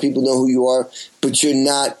because a lot of people know who you are, but you're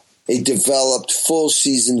not a developed, full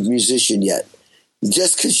seasoned musician yet.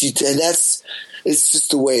 Just because it's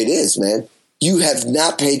just the way it is, man. You have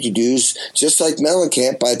not paid your dues, just like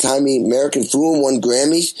Mellencamp. By the time American Fool won a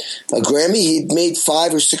Grammy, he'd made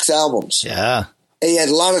 5 or 6 albums. Yeah. And he had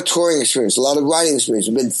a lot of touring experience, a lot of writing experience.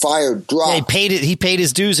 He'd been fired, dropped. Yeah, he paid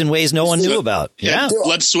his dues in ways no one knew about. Yeah.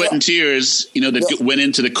 Blood, sweat, and tears, that went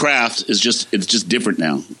into the craft it's just different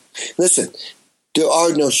now. Listen, there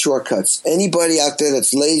are no shortcuts. Anybody out there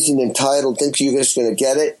that's lazy and entitled thinks you're just going to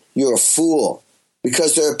get it, you're a fool.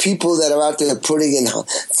 Because there are people that are out there putting in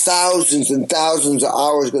thousands and thousands of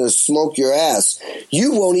hours going to smoke your ass.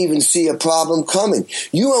 You won't even see a problem coming.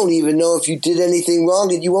 You won't even know if you did anything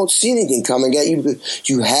wrong, and you won't see anything coming at you because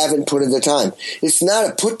you haven't put in the time. It's not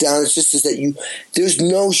a put down. It's just that there's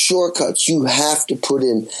no shortcuts. You have to put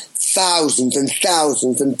in thousands and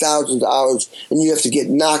thousands and thousands of hours, and you have to get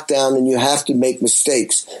knocked down, and you have to make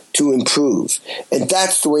mistakes to improve. And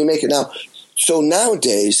that's the way you make it. Now, so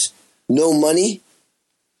nowadays, no money.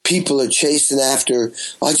 People are chasing after,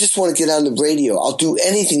 I just want to get on the radio. I'll do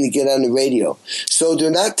anything to get on the radio. So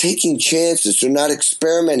they're not taking chances. They're not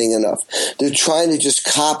experimenting enough. They're trying to just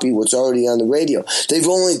copy what's already on the radio. They've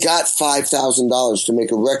only got $5,000 to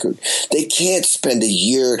make a record. They can't spend a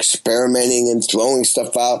year experimenting and throwing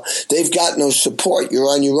stuff out. They've got no support. You're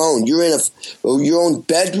on your own. You're in your own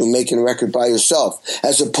bedroom making a record by yourself,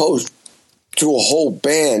 as opposed to a whole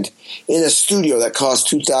band in a studio that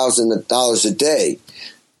costs $2,000 a day.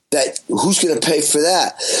 That who's going to pay for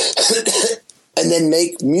that? And then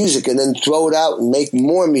make music and then throw it out and make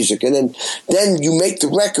more music. And then you make the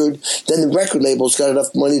record. Then the record label's got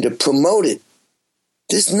enough money to promote it.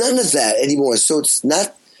 There's none of that anymore. So it's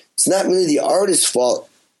not really the artist's fault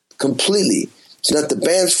completely. It's not the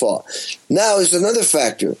band's fault. Now there's another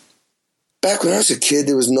factor. Back when I was a kid,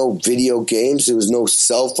 there was no video games. There was no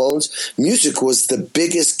cell phones. Music was the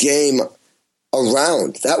biggest game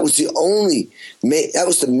around. That was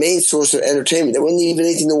the main source of entertainment. There wasn't even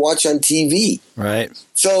anything to watch on TV. Right.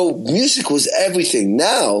 So music was everything.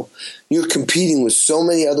 Now you're competing with so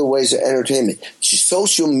many other ways of entertainment.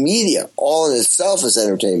 Social media, all in itself, is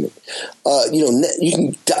entertainment. You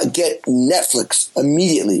can get Netflix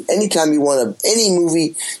immediately. Anytime you want any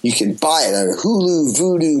movie, you can buy it on Hulu,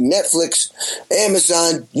 Vudu, Netflix,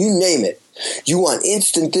 Amazon, you name it. You want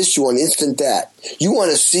instant this, you want instant that. You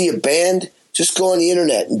want to see a band, just go on the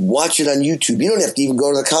internet and watch it on YouTube. You don't have to even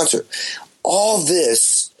go to the concert. All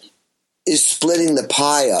this is splitting the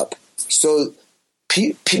pie up. So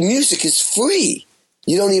music is free.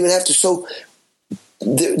 You don't even have to. So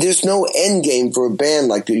there's no end game for a band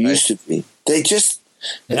like there used to be. They just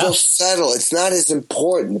They'll settle. It's not as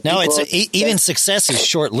important. No, even success is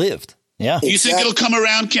short lived. Yeah. Do you think it'll come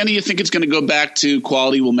around, Kenny? You think it's going to go back to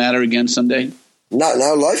quality will matter again someday? Not in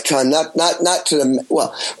our lifetime. Not to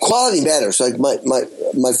the quality matters. Like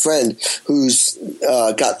my friend who's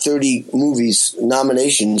got 30 movies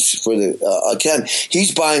nominations for the Academy.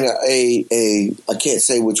 He's buying a I can't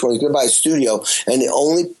say which one. He's going to buy a studio, and the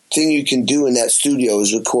only thing you can do in that studio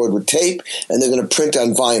is record with tape, and they're going to print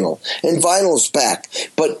on vinyl. And vinyl's back.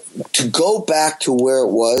 But to go back to where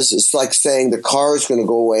it was, it's like saying the car is going to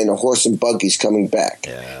go away and the horse and buggy's coming back.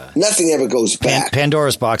 Yeah. Nothing ever goes back.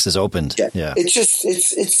 Pandora's box is opened. Yeah. It's just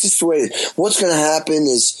the way it is. What's going to happen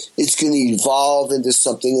is it's going to evolve into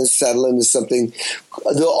something and settle into something.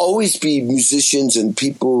 There'll always be musicians and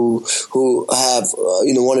people who have,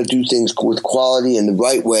 want to do things with quality and the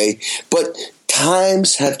right way. But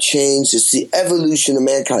times have changed. It's the evolution of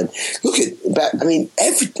mankind. Look at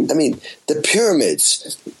the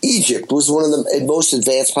pyramids. Egypt was one of the most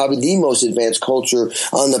advanced, probably the most advanced culture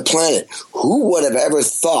on the planet. Who would have ever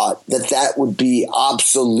thought that would be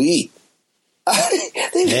obsolete?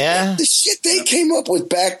 The shit they came up with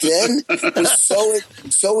back then was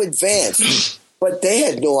so advanced. But they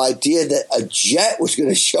had no idea that a jet was going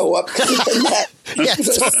to show up.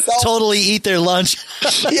 Totally eat their lunch.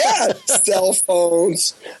 Cell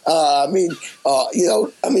phones. Shit. I'm in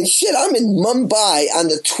Mumbai on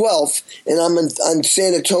the 12th, and I'm on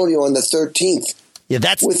San Antonio on the 13th. Yeah,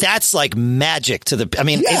 that's like magic to the.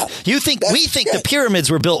 If you think we think the pyramids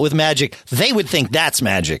were built with magic, they would think that's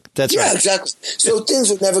magic. That's right. Yeah, exactly. So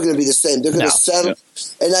things are never going to be the same. They're going to settle.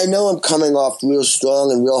 Yeah. And I know I'm coming off real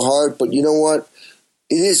strong and real hard, but you know what?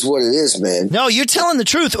 It is what it is, man. No, you're telling the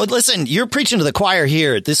truth. Listen, you're preaching to the choir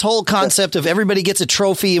here. This whole concept of everybody gets a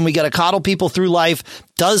trophy and we got to coddle people through life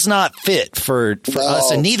does not fit for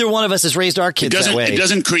us. And neither one of us has raised our kids that way. It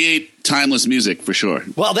doesn't create timeless music for sure.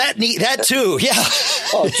 Well, that too. Yeah.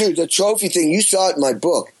 Oh, dude, the trophy thing. You saw it in my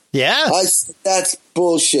book. Yeah. That's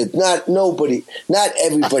bullshit. Not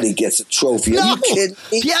everybody gets a trophy. Are you kidding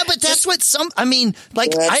me? Yeah, but that's what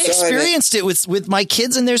I experienced it with my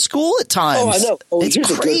kids in their school at times. Oh, I know. Oh, it's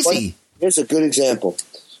crazy. Here's a good example.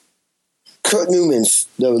 Kurt Newman's,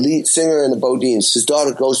 the lead singer in the Bodines, his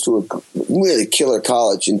daughter goes to a really killer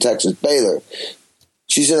college in Texas, Baylor.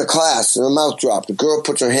 She's in a class and her mouth dropped. The girl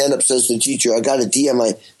puts her hand up, says to the teacher, I got a D on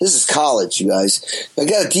my, this is college, you guys. I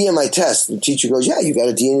got a D on my test. The teacher goes, yeah, you got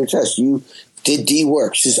a D on your test. You did D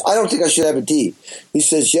work. She says, I don't think I should have a D. He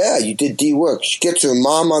says, yeah, you did D work. She gets her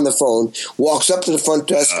mom on the phone, walks up to the front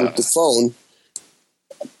desk with the phone.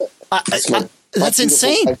 That's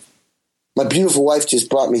insane. My beautiful wife just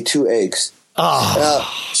brought me 2 eggs.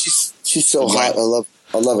 She's so hot.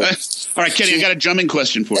 I love it. All right, Kenny, I got a drumming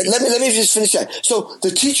question for you. Let me just finish that. So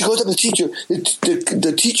the teacher goes up to the teacher.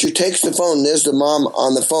 The teacher takes the phone. There's the mom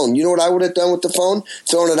on the phone. You know what I would have done with the phone?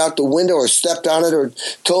 Thrown it out the window or stepped on it or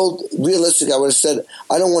told, realistically, I would have said,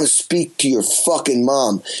 I don't want to speak to your fucking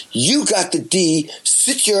mom. You got the D.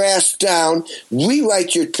 Sit your ass down.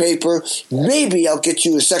 Rewrite your paper. Maybe I'll get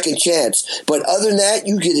you a second chance. But other than that,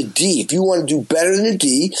 you get a D. If you want to do better than a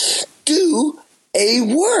D, do a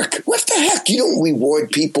work. What the heck? You don't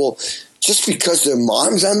reward people just because their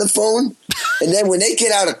mom's on the phone. And then when they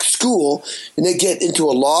get out of school and they get into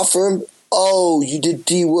a law firm, oh, you did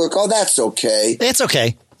D work. Oh, that's okay. It's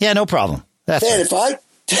okay. Yeah, no problem. That's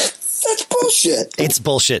bullshit. It's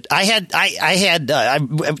bullshit. I'm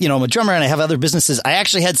a drummer and I have other businesses. I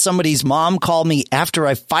actually had somebody's mom call me after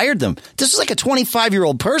I fired them. This was like a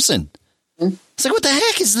 25-year-old person. It's like, what the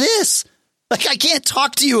heck is this? Like, I can't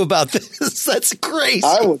talk to you about this. That's crazy.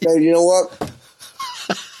 I would say, you know what?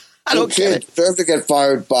 I don't care. Deserve to get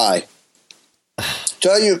fired by.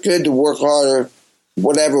 Tell your kid to work harder,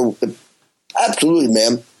 whatever. Absolutely,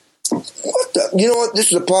 man. You know what?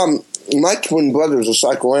 This is the problem. My twin brother is a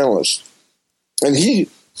psychoanalyst, and he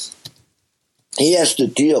has to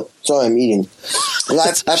deal. Sorry, I'm eating. And I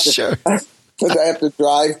have to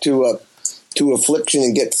drive to Affliction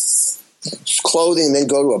and get clothing, and then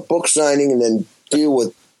go to a book signing, and then deal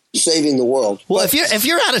with saving the world. Well, if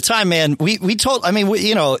you're out of time, man,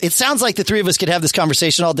 it sounds like the three of us could have this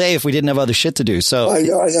conversation all day if we didn't have other shit to do. So I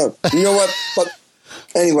know. You know what? But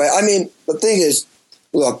anyway, the thing is,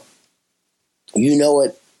 look, you know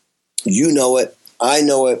it, I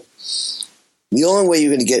know it. The only way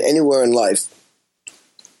you're going to get anywhere in life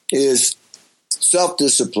is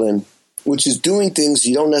self-discipline, which is doing things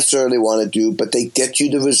you don't necessarily want to do, but they get you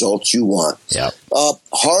the results you want. Yeah.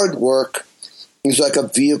 Hard work is like a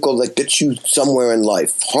vehicle that gets you somewhere in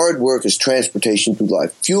life. Hard work is transportation through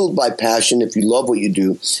life, fueled by passion if you love what you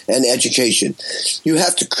do, and education. You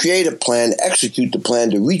have to create a plan, execute the plan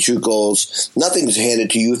to reach your goals. Nothing's handed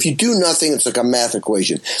to you. If you do nothing, it's like a math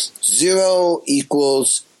equation. 0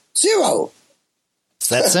 equals 0. It's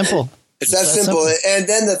that simple. It's that simple. And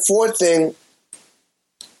then the fourth thing,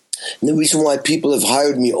 and the reason why people have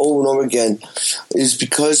hired me over and over again is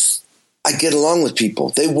because I get along with people.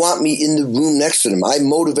 They want me in the room next to them. I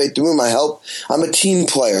motivate the room. I help. I'm a team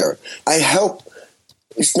player. I help.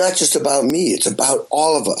 It's not just about me. It's about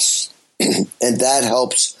all of us. And that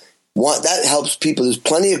helps. That helps people. There's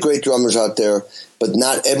plenty of great drummers out there, but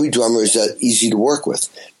not every drummer is that easy to work with.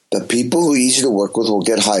 The people who are easy to work with will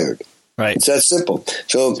get hired. Right. It's that simple.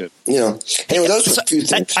 So, anyway, those are a few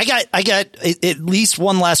things. I got at least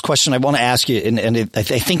one last question I want to ask you, and I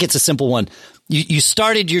think it's a simple one. You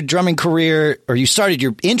started your drumming career, or you started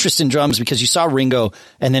your interest in drums because you saw Ringo,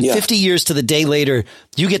 and then 50 years to the day later,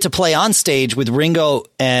 you get to play on stage with Ringo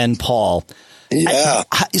and Paul. Yeah.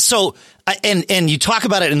 And you talk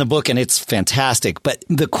about it in the book, and it's fantastic. But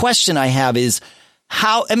the question I have is,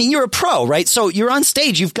 you're a pro, right? So you're on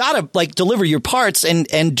stage. You've got to deliver your parts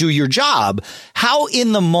and do your job. How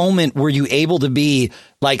in the moment were you able to be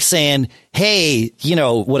saying, hey,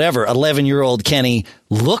 11-year-old Kenny,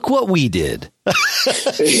 look what we did?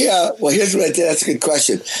 Yeah. Well, here's what I did. That's a good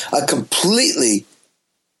question. I completely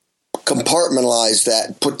compartmentalized that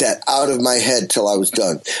and put that out of my head till I was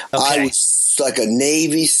done. Okay. I was like a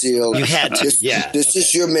Navy SEAL. You had to. This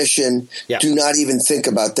is your mission. Yeah. Do not even think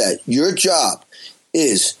about that. Your job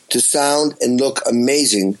is to sound and look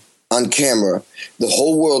amazing on camera. The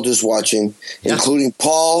whole world is watching, including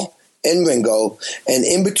Paul and Ringo. And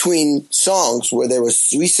in between songs where they were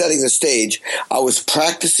resetting the stage, I was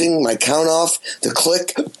practicing my count off, the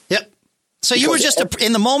click. Yep. So you were just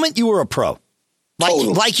in the moment, you were a pro.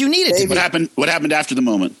 Like you needed to be. What happened after the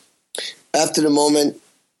moment? After the moment,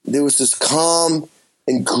 there was this calm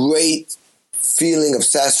and great feeling of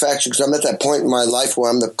satisfaction, because I'm at that point in my life where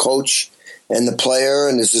I'm the coach and the player,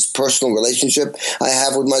 and there's this personal relationship I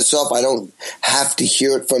have with myself. I don't have to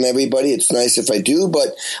hear it from everybody. It's nice if I do, but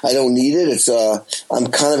I don't need it. It's I'm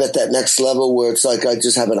kind of at that next level where it's like I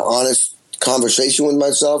just have an honest conversation with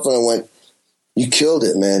myself, and I went, "You killed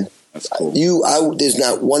it, man. That's cool. There's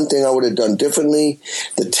not one thing I would have done differently.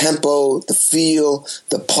 The tempo, the feel,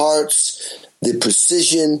 the parts, the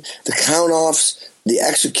precision, the count-offs, the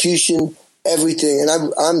execution, everything." And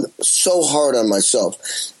I'm so hard on myself.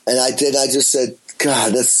 And I just said,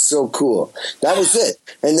 God, that's so cool. That was it.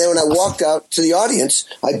 And then when I walked out to the audience,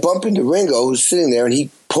 I bump into Ringo, who's sitting there, and he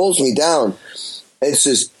pulls me down and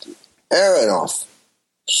says, Aronoff,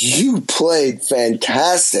 you played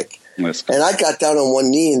fantastic. And I got down on one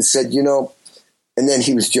knee and said, and then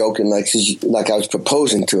he was joking like I was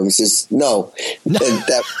proposing to him. He says, no. And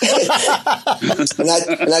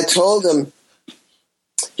I told him,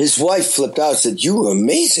 his wife flipped out and said, you were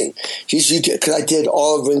amazing. Because I did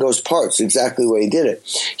all of Ringo's parts exactly the way he did it.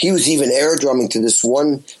 He was even air drumming to this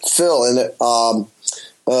one fill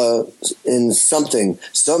in something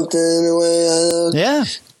away. Yeah.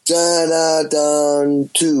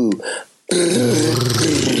 Two.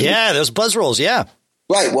 Yeah, those buzz rolls, yeah.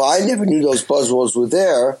 Right. Well, I never knew those buzz rolls were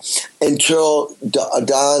there until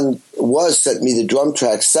Don sent me the drum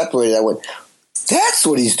track separated. I went, that's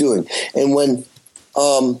what he's doing. And when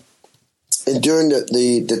and during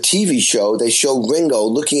the TV show, they showed Ringo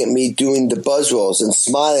looking at me doing the buzz rolls and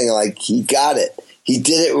smiling like he got it. He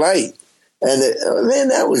did it right. And man,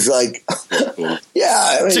 that was like,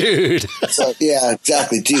 yeah. Dude. So, yeah,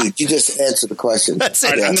 exactly. Dude, you just answered the question. That's it.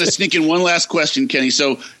 All right, I'm going to sneak in one last question, Kenny.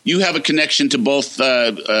 So you have a connection to both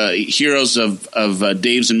heroes of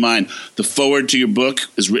Dave's and mine. The foreword to your book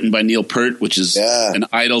is written by Neil Peart, which is an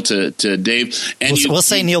idol to Dave. And we'll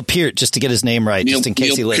say Neil Peart just to get his name right, just in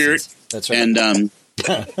case he listens. Peart, that's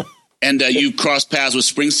right. And you crossed paths with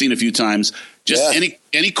Springsteen a few times. Just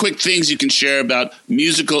any quick things you can share about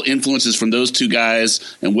musical influences from those two guys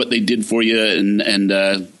and what they did for you, and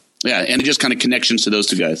just kind of connections to those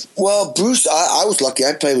two guys. Well, Bruce, I was lucky.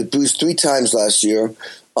 I played with Bruce 3 times last year,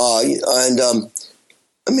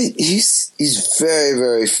 he's very,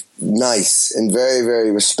 very nice and very,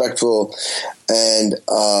 very respectful, and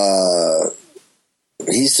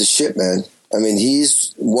he's the shit, man. I mean,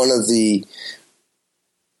 he's one of the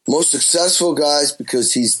most successful guys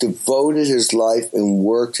because he's devoted his life and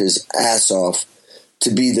worked his ass off to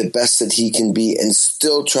be the best that he can be and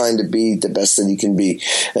still trying to be the best that he can be.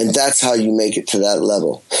 And that's how you make it to that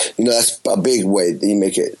level. That's a big way that you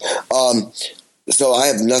make it. So I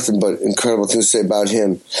have nothing but incredible things to say about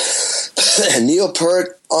him. Neil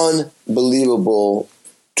Peart, unbelievable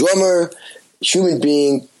drummer, human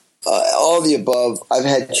being, all the above. I've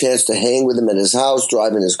had a chance to hang with him at his house,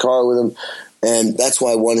 drive in his car with him, and that's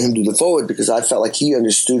why I wanted him to do the forward, because I felt like he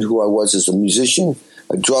understood who I was as a musician,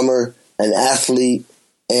 a drummer, an athlete,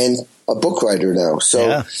 and a book writer now.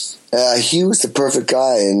 So he was the perfect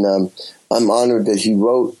guy, and I'm honored that he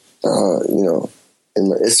wrote,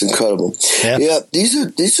 and it's incredible. Yeah,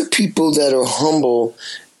 these are people that are humble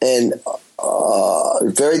and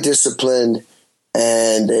very disciplined,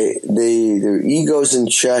 and their ego's in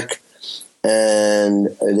check, and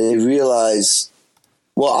they realize.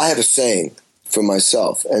 Well, I have a saying for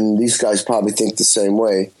myself, and these guys probably think the same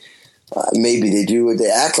way. Maybe they do, or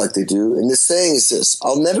they act like they do. And the saying is this: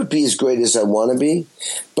 I'll never be as great as I want to be,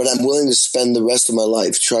 but I'm willing to spend the rest of my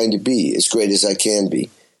life trying to be as great as I can be.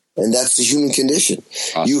 And that's the human condition.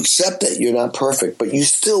 Awesome. You accept that you're not perfect, but you're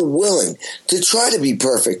still willing to try to be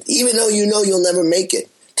perfect, even though you know you'll never make it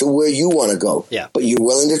to where you want to go. Yeah. But you're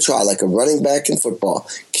willing to try, like a running back in football.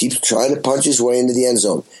 Keeps trying to punch his way into the end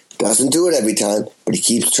zone. Doesn't do it every time, but he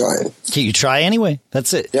keeps trying. You try anyway.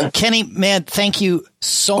 That's it. Yeah. Kenny, man, thank you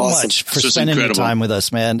so much for spending your time with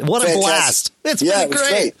us, man. What a blast. It's been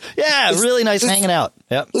great. Yeah, really nice hanging out.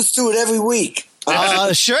 Yep. Let's do it every week.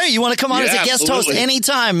 Sure. You want to come on as a guest host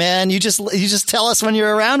anytime, man. You just tell us when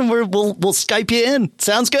you're around, and we'll Skype you in.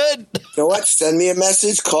 Sounds good. You know what? Send me a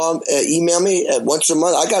message, call, email me once a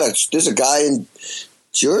month. There's a guy in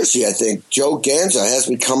Jersey, I think, Joe Ganza, has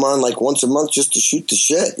me come on like once a month just to shoot the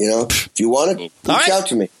shit. If you want to, reach out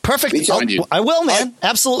to me. Perfect. I will, man. Right.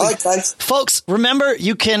 Absolutely. All right, thanks. Folks, remember,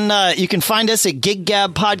 you can find us at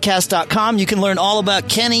giggabpodcast.com. You can learn all about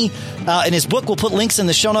Kenny and his book. We'll put links in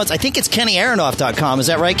the show notes. I think it's KennyAronoff.com. Is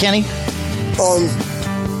that right, Kenny?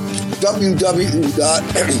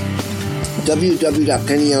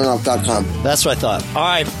 www.KennyAronoff.com. That's what I thought. All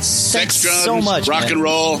right. Sex, Thanks drums, so much, rock and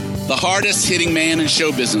roll. The hardest hitting man in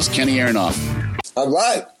show business, Kenny Aronoff. All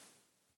right.